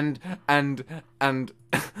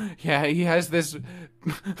yeah, he has this.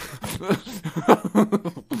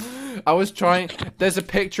 I was trying. There's a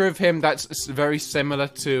picture of him that's very similar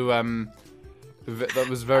to that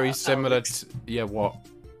was very similar to, yeah, what?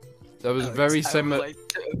 That was very I would similar. like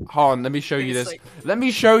to- Hold on, let me show you It's this. like- Let me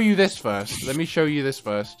show you this first. Let me show you this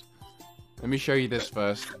first. Let me show you this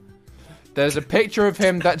first. There's a picture of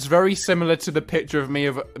him that's very similar to the picture of me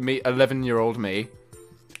 11-year-old me.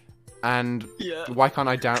 And Yeah. why can't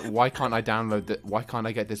I download that? Why can't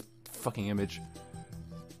I get this fucking image?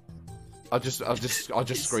 I'll just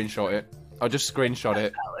screenshot it. I'll just screenshot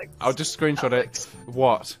it. Alex, I'll just screenshot Alex. it.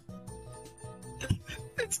 What?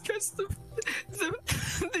 It's because the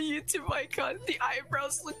YouTube icon, the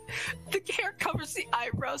eyebrows look, the hair covers the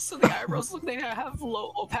eyebrows, so the eyebrows look like they have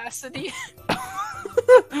low opacity.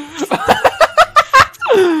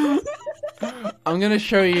 I'm gonna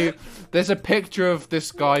show you. There's a picture of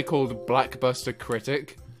this guy called Blackbuster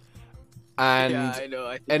Critic, and Yeah, I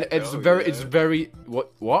know. it's very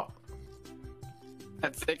what? I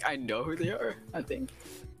think I know who they are. I think.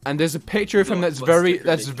 And there's a picture of him that's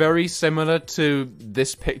Blackbuster very similar to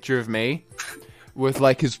this picture of me, with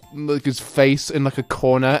like his face in like a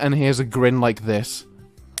corner, and he has a grin like this.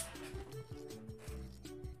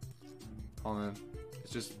 Hold on,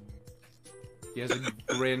 it's just he has a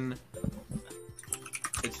grin.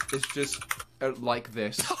 It's just like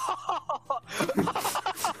this.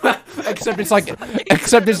 Except it's like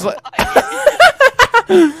except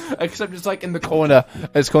it's like in the corner.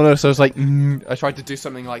 It's corner, so it's like I tried to do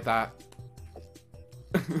something like that.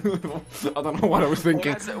 I don't know what I was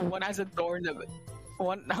thinking. One has a door in the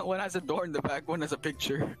one has a door in the back. One has a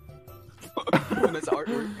picture. That's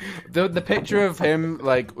artwork. The picture of him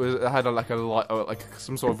like had a, like a light or like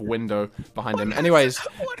some sort of window behind him. Anyways,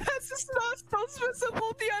 One has his nostrils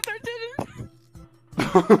visible, the other didn't.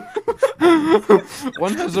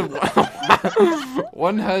 one has a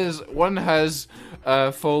one has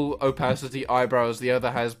full opacity eyebrows. The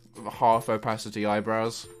other has half opacity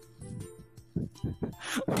eyebrows.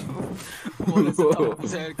 One has the top of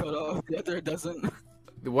his head cut off, the other doesn't.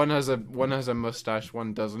 One has a mustache.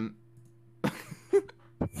 One doesn't.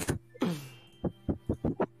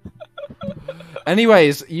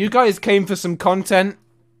 Anyways, you guys came for some content.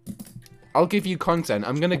 I'll give you content.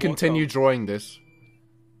 I'm gonna continue drawing this.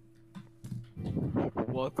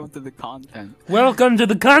 Welcome to the content. Welcome to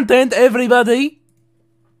the content, everybody.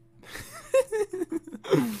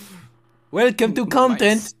 Welcome to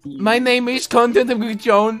content. My name is Content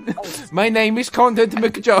McJohn. My name is Content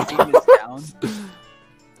McJohn.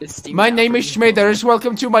 My name is Schmiders.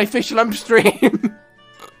 Welcome to my fish lump stream.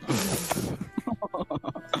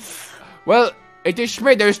 Well, it is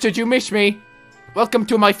Schmiders. Did you miss me? Welcome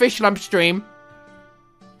to my fish lump stream.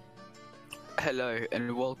 Hello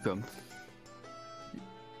and welcome.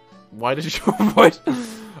 Why did your voice...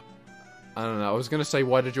 I don't know, I was gonna say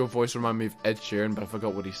why did your voice remind me of Ed Sheeran, but I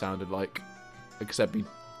forgot what he sounded like. Except he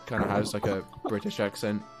kind of has like a British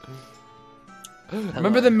accent.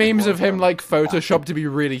 Remember the memes of him like photoshopped to be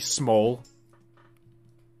really small?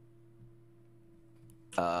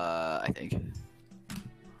 I think.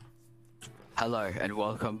 Hello and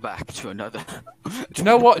welcome back to another. Do you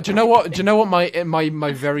know what? Do you know what? Do you know what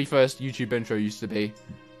my very first YouTube intro used to be?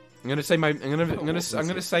 I'm gonna say I'm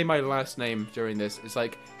gonna say my last name during this. It's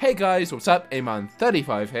like, hey guys, what's up?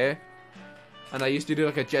 Aman35 here. And I used to do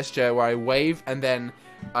like a gesture where I wave and then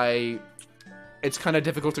it's kind of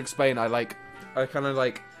difficult to explain. I kind of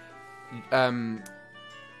like, I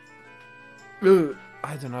don't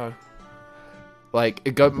know. Like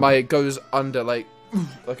it goes under like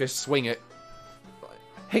I swing it.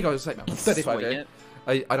 Hey guys, it's like 35 here.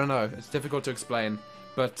 I don't know. It's difficult to explain,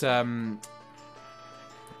 but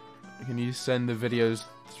can you send the videos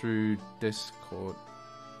through Discord?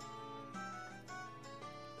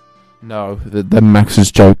 No, they're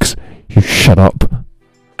Max's jokes. You shut up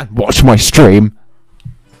and watch my stream.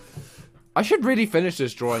 I should really finish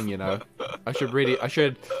this drawing, you know. I should.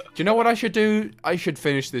 Do you know what I should do? I should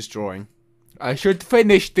finish this drawing. I should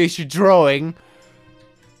finish this drawing.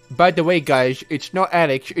 By the way, guys, it's not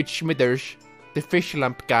Alex, it's Schmiders, the fish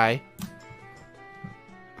lump guy.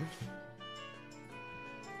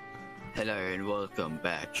 Hello and welcome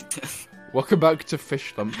back. Welcome back to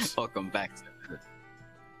Fish Lumps. Welcome back.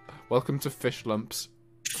 Welcome to Fish Lumps.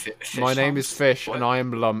 Fish My name is lumps? Fish, What? and I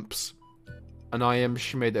am Lumps. And I am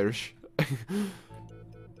Schmiders.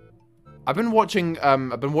 I've been watching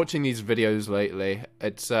these videos lately.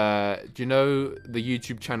 It's do you know the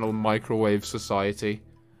YouTube channel Microwave Society?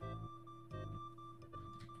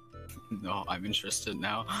 No, I'm interested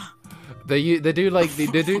now. They do like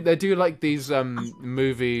these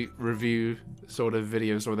movie review sort of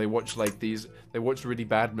videos where they watch really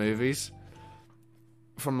bad movies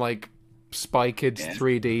from like Spy Kids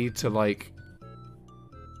 3D to like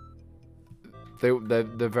they're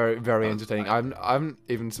very very entertaining. I haven't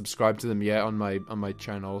even subscribed to them yet on my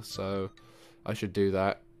channel, so I should do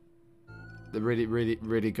that. They're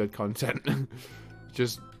really good content.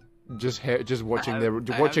 just watching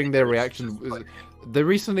their reactions. They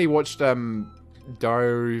recently watched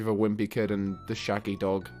Diary of a Wimpy Kid and The Shaggy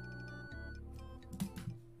Dog.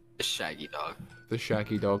 The Shaggy Dog. The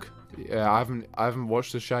Shaggy Dog. Yeah, I haven't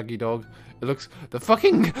watched The Shaggy Dog. It looks the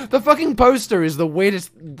fucking poster is the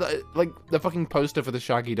weirdest. The fucking poster for The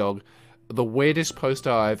Shaggy Dog, the weirdest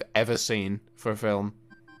poster I've ever seen for a film.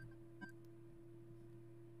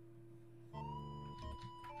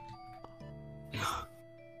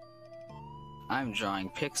 I'm drawing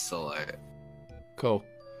pixel art. Cool.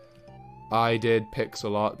 I did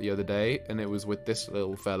pixel art the other day, and it was with this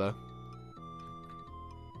little fella.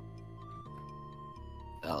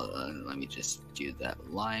 Let me just do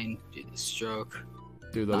that line, do the stroke.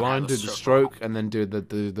 Do the line, do the stroke, and then do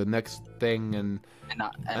the next thing, and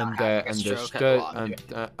not having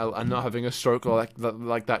a stroke like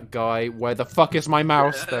that guy. Where the fuck is my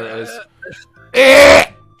mouse? There it is.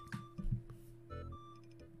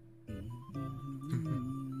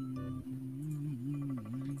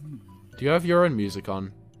 Do you have your own music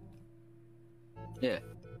on? Yeah.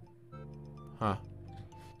 Huh.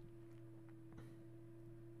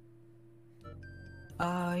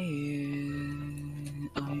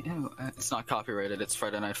 It's not copyrighted. It's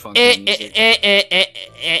Friday Night Funkin'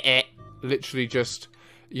 music. Literally just,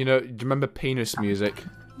 you know, do you remember penis music?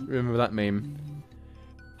 Remember that meme?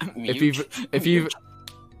 Mute? Do you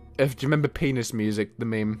remember penis music, the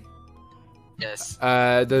meme? Yes.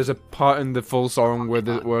 There's a part in the full song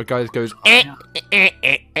where a guy goes,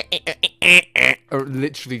 or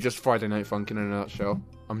literally just Friday Night Funk in a nutshell.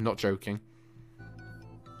 I'm not joking.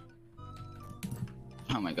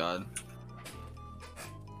 Oh my god.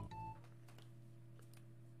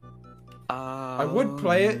 I would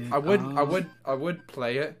play it. I would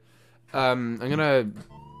play it. I'm gonna.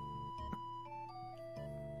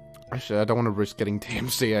 Actually, I don't want to risk getting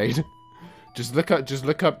DMCA'd. Just look up.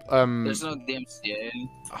 There's no DMCA.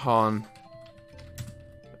 Han.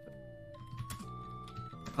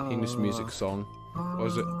 English music song. What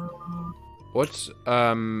was it? What's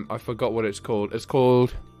I forgot what it's called. It's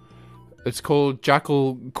called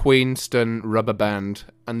Jackal Queenston Rubber Band,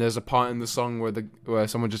 and there's a part in the song where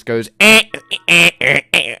someone just goes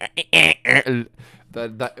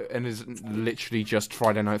that and is literally just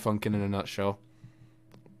Friday Night Funkin' in a nutshell.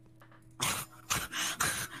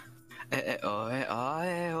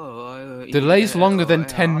 Delays longer than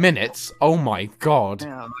 10 minutes? Oh my god.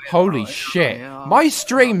 Holy shit. My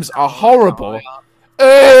streams are horrible.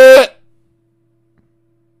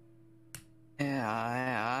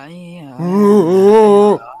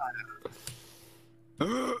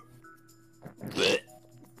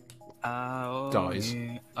 Dies.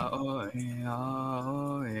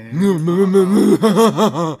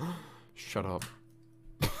 Shut up.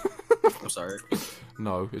 I'm sorry.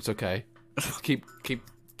 No, it's okay. Just keep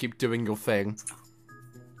doing your thing.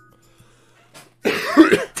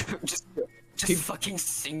 just Keep- fucking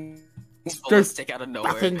sing. Just Stick out of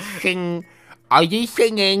nowhere. Fucking sing. Are you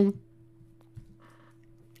singing?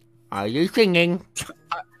 Are you singing?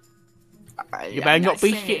 You better not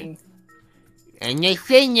be singing. And you're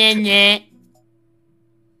singing it.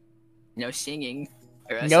 No singing.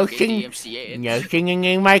 Or else No I'll get sing- DMCA'd. No singing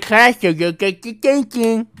in my class, so you'll get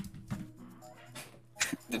detention.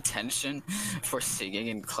 Detention for singing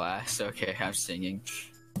in class. Okay, I'm singing.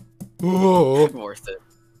 Oh. Worth it.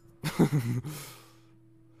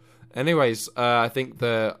 Anyways, I think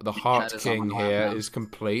the Heart That is on King the here map now. is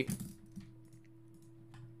complete.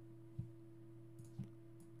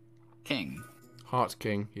 King. Heart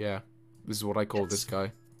King, yeah. This is what I call this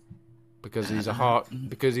guy. Because he's a heart.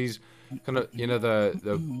 Because he's kind of, you know,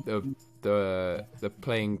 the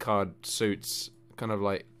playing card suits, kind of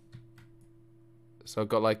like. So I've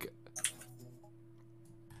got like.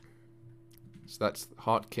 So that's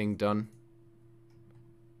Heart King done.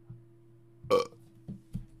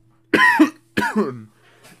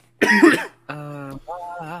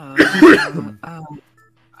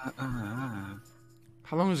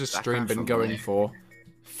 How long has this stream been going for?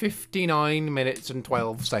 59 minutes and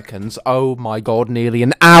 12 seconds. Oh my god, nearly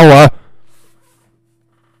an hour!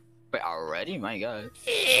 Wait, already? My god.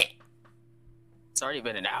 It's already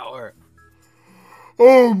been an hour.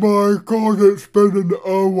 Oh my god, it's been an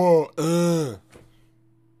hour!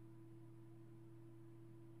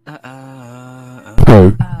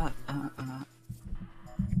 Oh.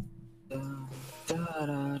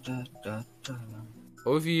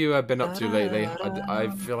 What have you been up to lately? I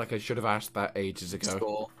feel like I should have asked that ages ago.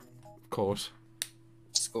 School. Of course.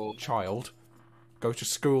 School. Child. Go to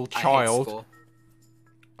school, I hate child. school.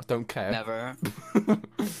 I don't care. Never.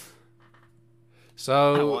 I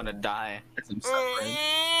So, want to die. I'm suffering.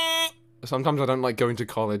 sometimes I don't like going to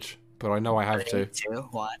college, but I know I have to. Me too.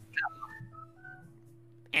 What?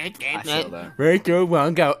 I feel that. Very good,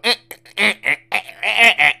 one go.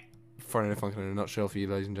 Friday Night Funkin' in a nutshell for you,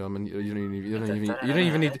 ladies and gentlemen. You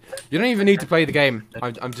don't even need to play the game.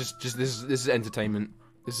 I'm just this is entertainment.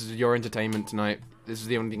 This is your entertainment tonight. This is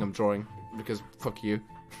the only thing I'm drawing because fuck you.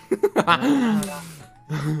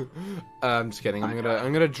 I'm just kidding.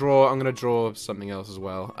 I'm gonna draw something else as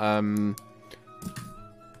well.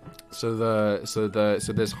 So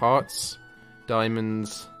there's hearts,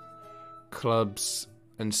 diamonds, clubs,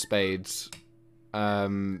 and spades. I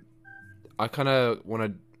kind of want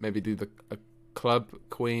to maybe do a club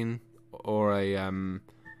queen or a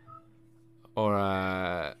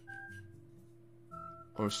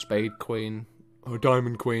spade queen or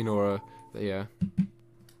diamond queen or a yeah.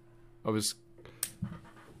 I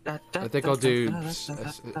think I'll do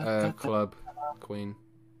club queen.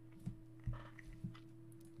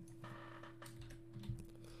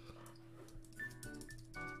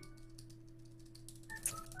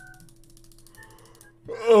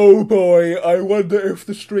 Oh boy, I wonder if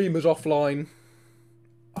the stream is offline.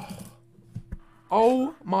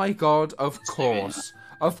 Oh my god, of course.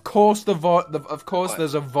 Of course there's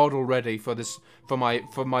a VOD already for this for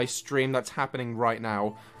my stream that's happening right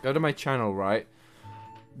now. Go to my channel, right?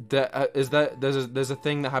 There's a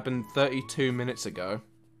thing that happened 32 minutes ago.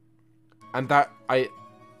 and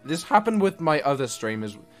this happened with my other stream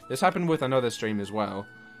this happened with another stream as well.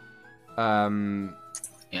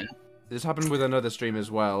 Yeah. This happened with another stream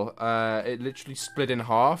as well. It literally split in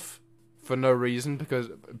half for no reason,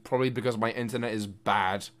 probably because my internet is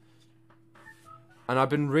bad. And I've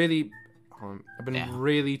been really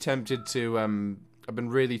tempted to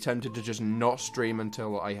just not stream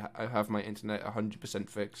until I have my internet 100%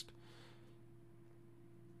 fixed.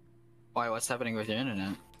 Why? What's happening with your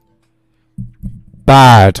internet?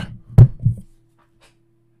 Bad.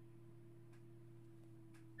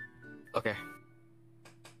 Okay.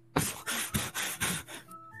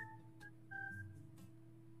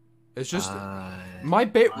 It's just my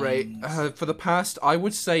bitrate for the past, I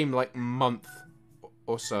would say, like month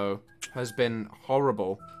or so has been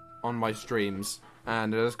horrible on my streams,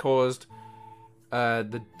 and it has caused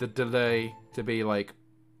the delay to be like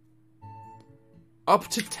up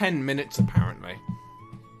to 10 minutes apparently.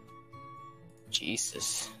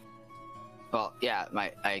 Jesus. Well, yeah,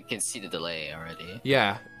 I can see the delay already.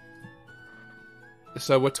 Yeah.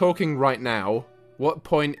 So we're talking right now. What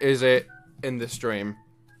point is it in the stream?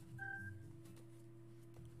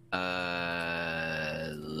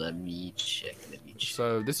 Let me check.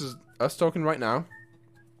 So this is us talking right now.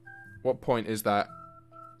 What point is that?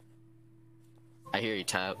 I hear you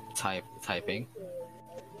typing.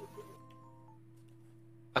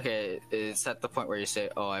 Okay, it's at the point where you say,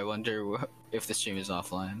 "Oh, I wonder if the stream is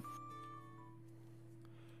offline."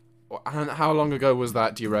 And how long ago was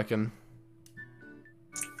that, do you reckon?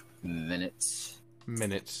 Minutes.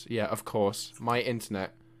 Minutes, yeah, of course. My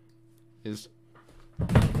internet is...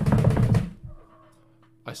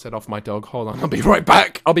 I set off my dog. Hold on, I'll be right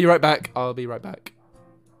back. I'll be right back.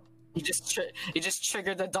 You just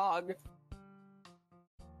triggered the dog.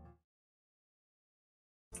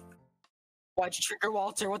 Why'd you trigger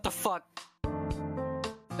Walter? What the fuck?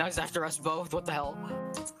 Now he's after us both. What the hell?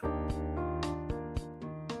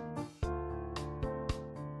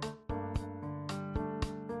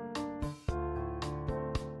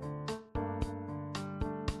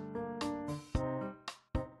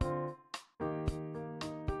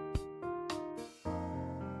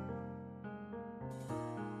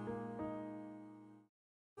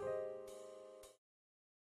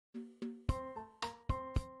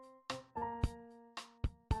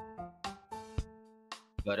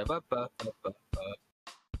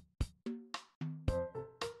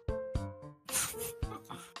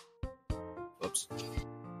 Oops.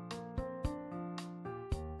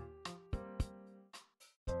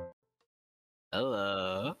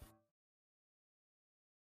 Hello.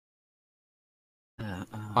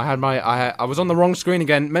 I was on the wrong screen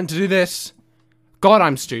again. Meant to do this. God,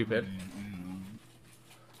 I'm stupid.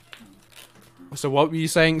 So what were you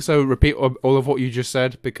saying? So repeat all of what you just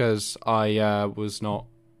said, because I was not...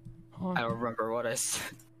 I don't remember what I said.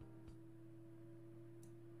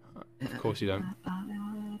 Of course you don't.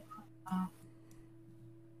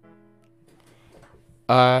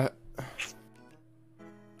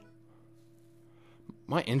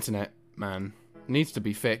 My internet, man, needs to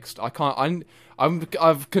be fixed. I can't.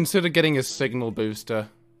 I've considered getting a signal booster,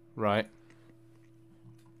 right?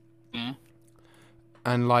 Yeah.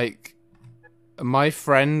 And like, my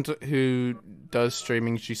friend who does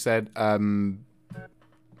streaming, she said,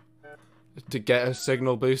 to get a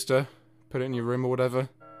signal booster, put it in your room or whatever.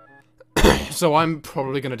 So I'm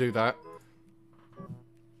probably gonna do that.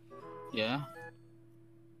 Yeah.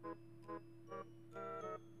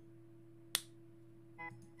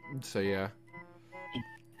 So yeah.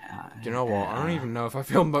 Do you know what? I don't even know if I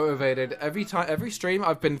feel motivated. Every stream,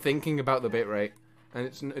 I've been thinking about the bitrate, and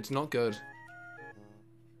it's not good.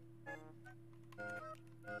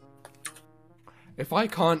 If I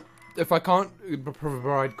can't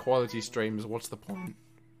provide quality streams, what's the point?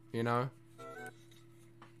 You know?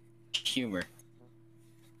 Humor.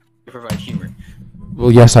 You provide humor.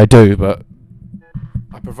 Well, yes, I do, but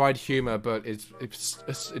I provide humor, but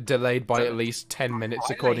it's delayed by at least 10 minutes,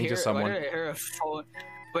 according to someone. Why did I hear a phone?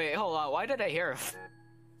 Wait, hold on. Why did I hear a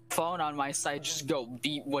phone on my side just go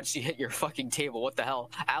beep once you hit your fucking table? What the hell,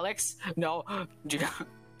 Alex? No, do not.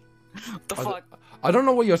 What the fuck? I don't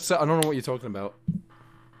know what you're. I don't know what you're talking about.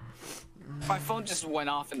 My phone just went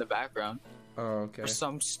off in the background. Oh, okay. For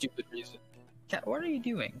some stupid reason. Cat, what are you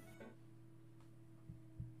doing?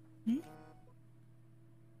 Why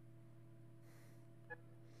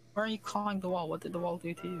are you clawing the wall? What did the wall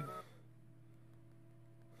do to you?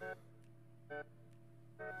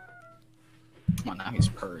 Oh, now he's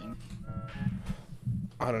purring.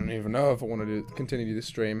 I don't even know if I wanted to continue the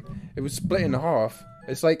stream. It was split in half.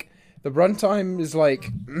 It's like the runtime is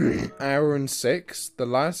like hour and 6.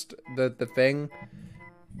 The thing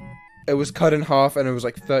it was cut in half, and it was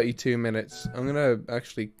like 32 minutes. I'm gonna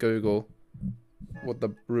actually Google what the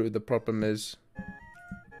root of the problem is.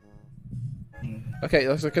 Okay,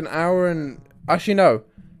 that's like an hour and... Actually, no.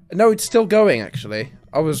 No, it's still going, actually.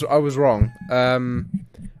 I was wrong.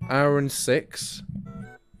 Hour and 6.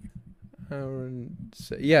 Hour and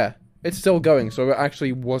 6. Yeah, it's still going, so it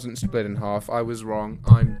actually wasn't split in half. I was wrong.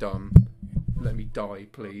 I'm dumb. Let me die,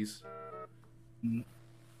 please. You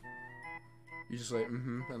just like,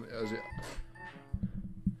 and as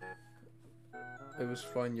it was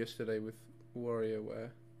fine yesterday with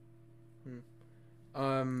WarioWare.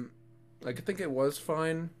 Like, I think it was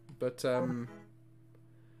fine, but, you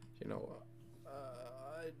know what?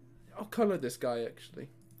 I'll color this guy, actually.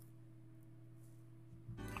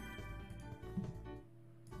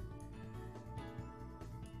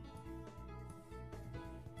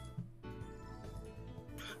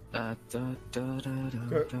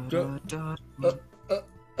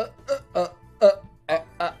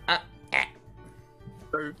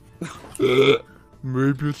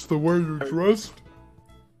 Maybe it's the way you're dressed.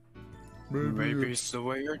 Maybe it's the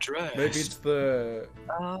way you're dressed. Maybe it's the...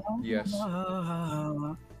 Yes.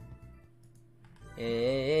 I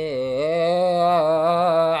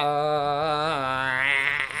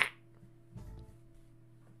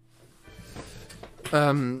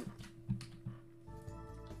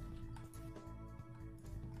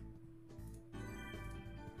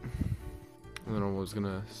don't know what I was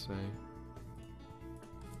gonna say.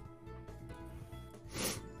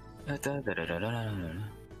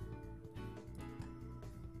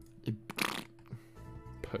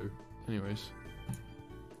 Poo. Anyways.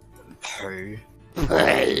 Poo.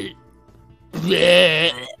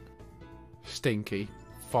 Stinky.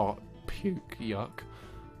 Fart. Puke. Yuck.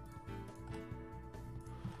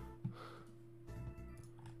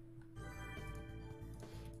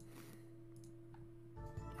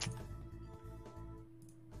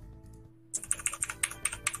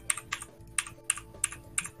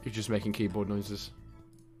 You're just making keyboard noises.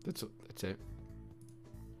 That's it.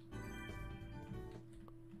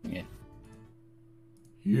 Yeah.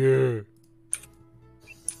 Yeah.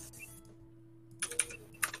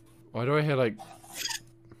 Why do I hear like...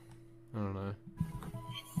 I don't know.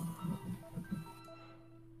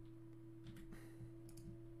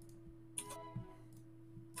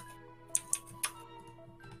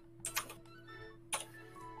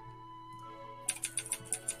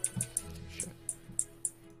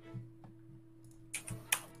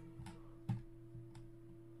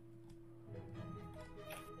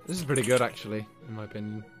 This is pretty good, actually, in my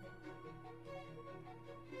opinion.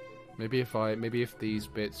 Maybe if these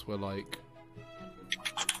bits were like...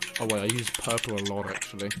 Oh wait, I use purple a lot,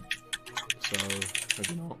 actually. So,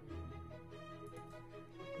 maybe not.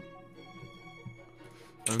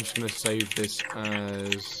 I'm just gonna save this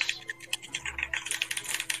as...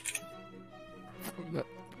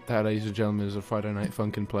 That, ladies and gentlemen, is a Friday Night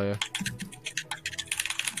Funkin' player.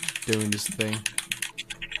 Doing this thing.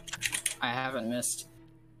 I haven't missed.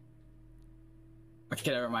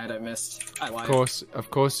 Okay, never mind. I missed. I lied.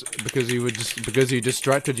 Of course, because you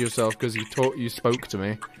distracted yourself because you spoke to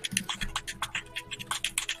me.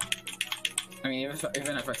 I mean,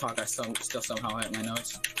 even if I talk, I still somehow hit my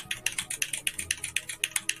notes.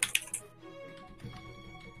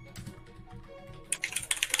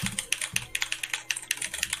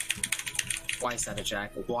 Why is that a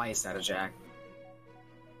jack? Why is that a jack?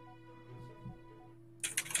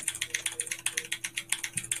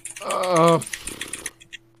 Uh-oh,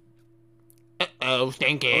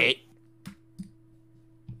 Stinky.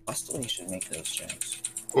 I still should make those jacks.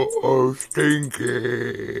 Uh-oh, Stinky.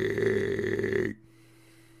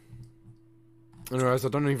 Anyways, I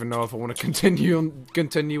don't even know if I want to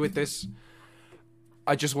continue with this.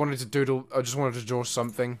 I just wanted to draw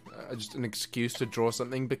something. Just an excuse to draw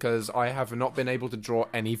something because I have not been able to draw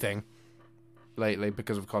anything lately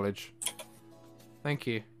because of college. Thank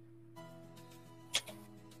you.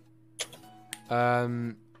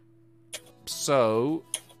 So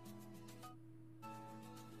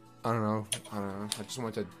I don't know. I just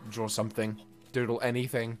wanted to draw something, doodle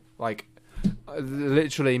anything. Like,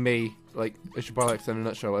 literally me. Like, Ishibalex in a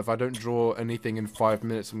nutshell. If I don't draw anything in 5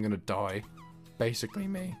 minutes, I'm gonna die. Basically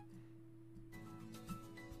me.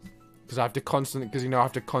 Because I have to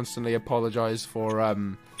constantly apologize for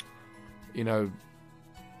you know,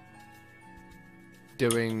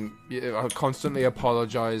 I constantly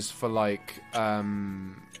apologize for like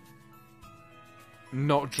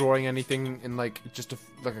not drawing anything in like just a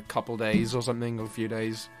couple days or something, or a few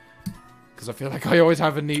days, because I feel like I always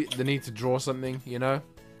have the need to draw something, you know.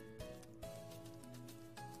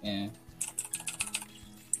 Yeah.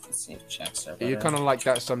 Let's Save checks are You're better. kind of like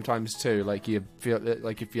that sometimes too. Like you feel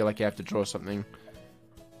like you have to draw something.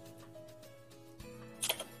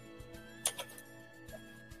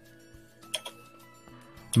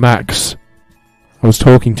 Max, I was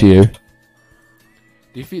talking to you.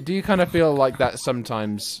 Do you kind of feel like that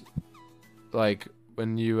sometimes? Like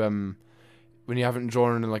when you haven't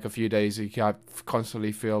drawn in like a few days, you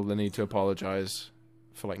constantly feel the need to apologize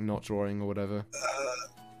for like not drawing or whatever.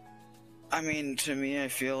 I mean, to me, I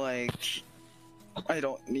feel like I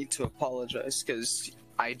don't need to apologize because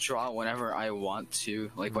I draw whenever I want to,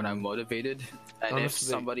 like when I'm motivated. And if Honestly-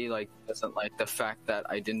 somebody like doesn't like the fact that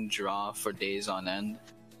I didn't draw for days on end,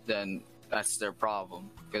 then that's their problem.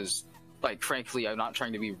 Because, like, frankly, I'm not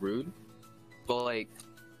trying to be rude, but like,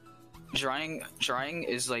 drawing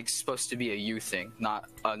is like supposed to be a you thing, not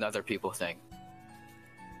another people thing.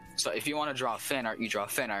 So if you want to draw fan art, you draw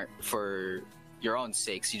fan art for your own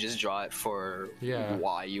sakes. You just draw it for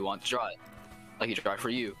why you want to draw it. Like you draw it for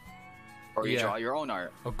you, or you draw your own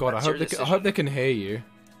art. Oh god, That's I your hope decision. I hope they can hear you.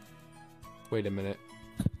 Wait a minute.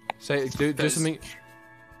 Do 'Cause- something.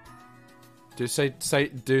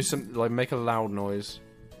 Do some like make a loud noise.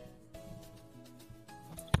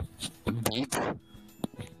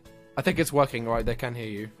 I think it's working, right? They can hear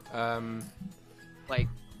you. Like,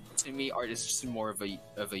 to me, art is just more of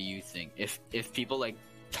a you thing. If people like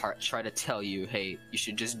try to tell you, hey, you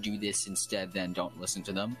should just do this instead, then don't listen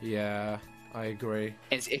to them. Yeah, I agree.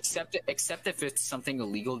 Except if it's something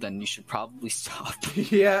illegal, then you should probably stop.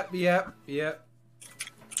 Yeah.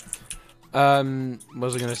 What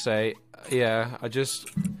was I gonna say? Yeah,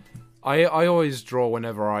 I always draw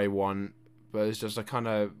whenever I want, but it's just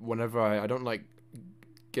whenever I don't like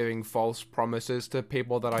giving false promises to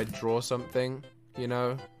people that I draw something, you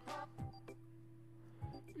know.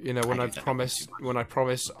 You know, when I promise I'll when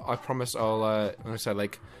I say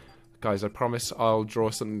like, guys, I promise I'll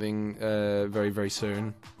draw something very very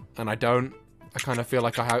soon, and I don't. I kind of feel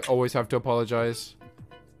like I always have to apologize.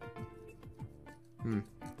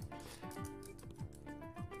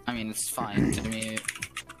 I mean, it's fine to me.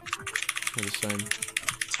 You're the same.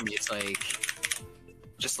 To me, it's like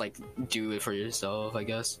just like do it for yourself, I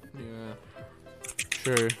guess. Yeah.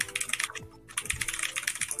 True.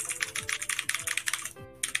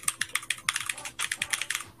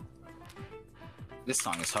 This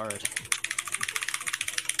song is hard.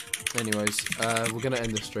 Anyways, we're gonna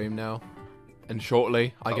end the stream now, and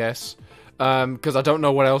shortly, I guess, because I don't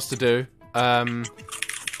know what else to do.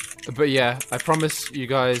 But yeah, I promise you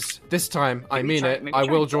guys, this time, I mean it, I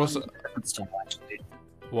will draw some...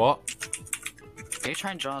 What? Maybe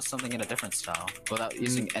try and draw something in a different style without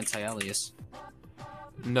using anti-alias.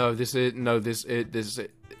 No, this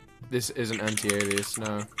isn't anti-alias.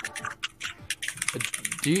 No.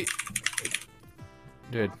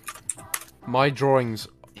 Dude, my drawings,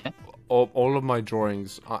 Yeah? all of my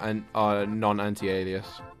drawings are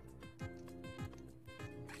non-anti-alias.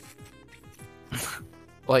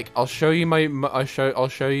 Like, I'll show you I'll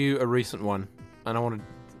show you a recent one, and I'll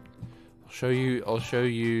show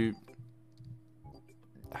you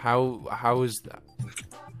how is that?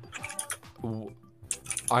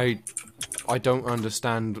 I don't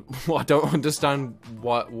understand. I don't understand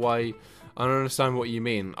why. I don't understand what you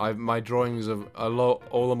mean. My drawings of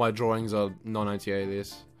all of my drawings are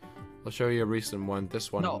non-anti-alias. I'll show you a recent one.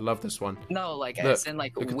 This one. No. Love this one. No, like Look, as in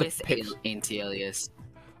like look at the with pics. anti-alias.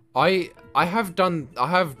 I have done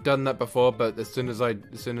that before, but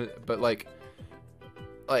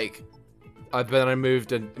I moved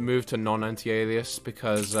to non-anti-alias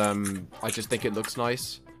because I just think it looks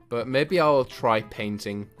nice. But maybe I'll try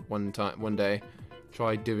painting one day.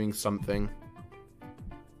 Try doing something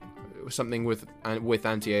with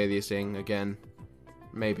anti-aliasing again.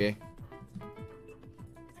 Maybe.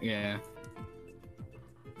 Yeah.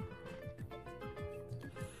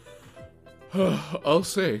 I'll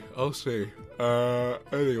see.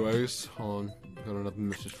 Anyways, hold on. Got another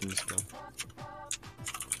message from this guy.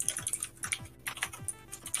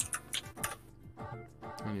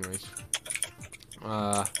 Anyways.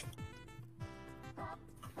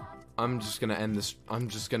 I'm just gonna end this. I'm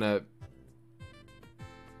just gonna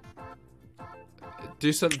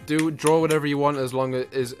draw whatever you want as long as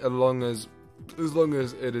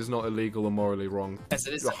it is not illegal or morally wrong. Yes,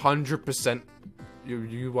 it is. 100%.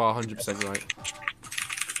 You are 100% right.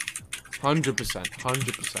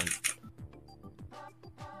 100%.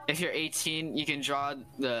 If you're 18, you can draw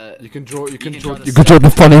the. You can draw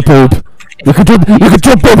the funny boob. You can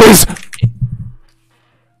draw boobies.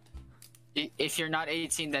 If you're not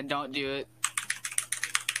 18, then don't do it.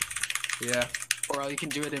 Yeah. Or you can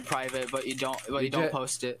do it in private, but you don't You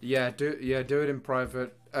post it. Yeah, do it in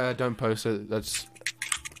private. Don't post it. That's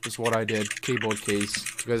That's what I did. Keyboard keys.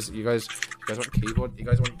 You guys want keyboard? You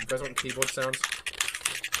guys want keyboard sounds?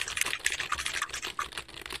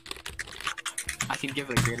 I can give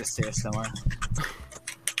the greatest ASMR.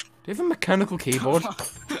 Do you have a mechanical keyboard?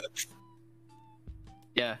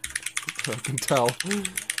 Yeah. I can tell.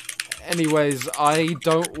 Anyways, I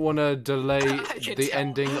don't want to delay the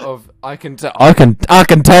ending of. I can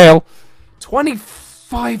tell.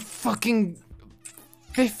 25 fucking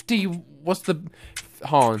 50. What's the?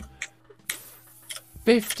 Hold on.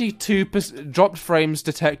 52% dropped frames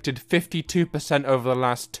detected. 52% over the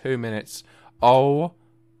last 2 minutes. Oh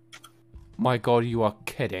my god, you are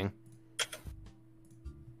kidding.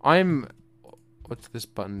 What's this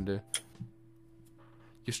button do?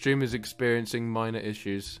 Your stream is experiencing minor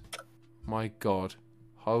issues. My god.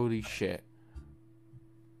 Holy shit.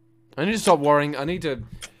 I need to stop worrying. I need to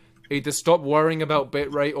either stop worrying about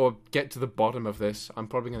bitrate or get to the bottom of this. I'm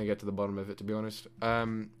probably going to get to the bottom of it, to be honest.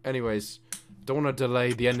 Anyways, don't want to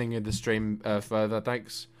delay the ending of the stream further.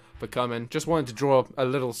 Thanks for coming. Just wanted to draw a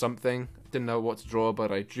little something. Didn't know what to draw,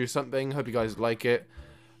 but I drew something. Hope you guys like it.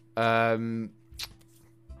 And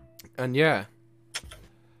yeah.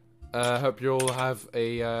 Hope you all have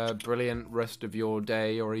a brilliant rest of your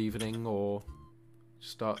day or evening, or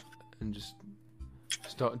start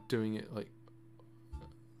doing it like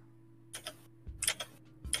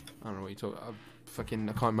I don't know what you're talking.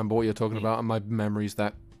 I can't remember what you're talking about, and my memory's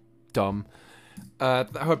that dumb. I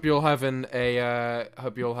hope you'll have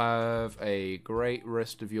a great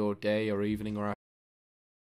rest of your day or evening or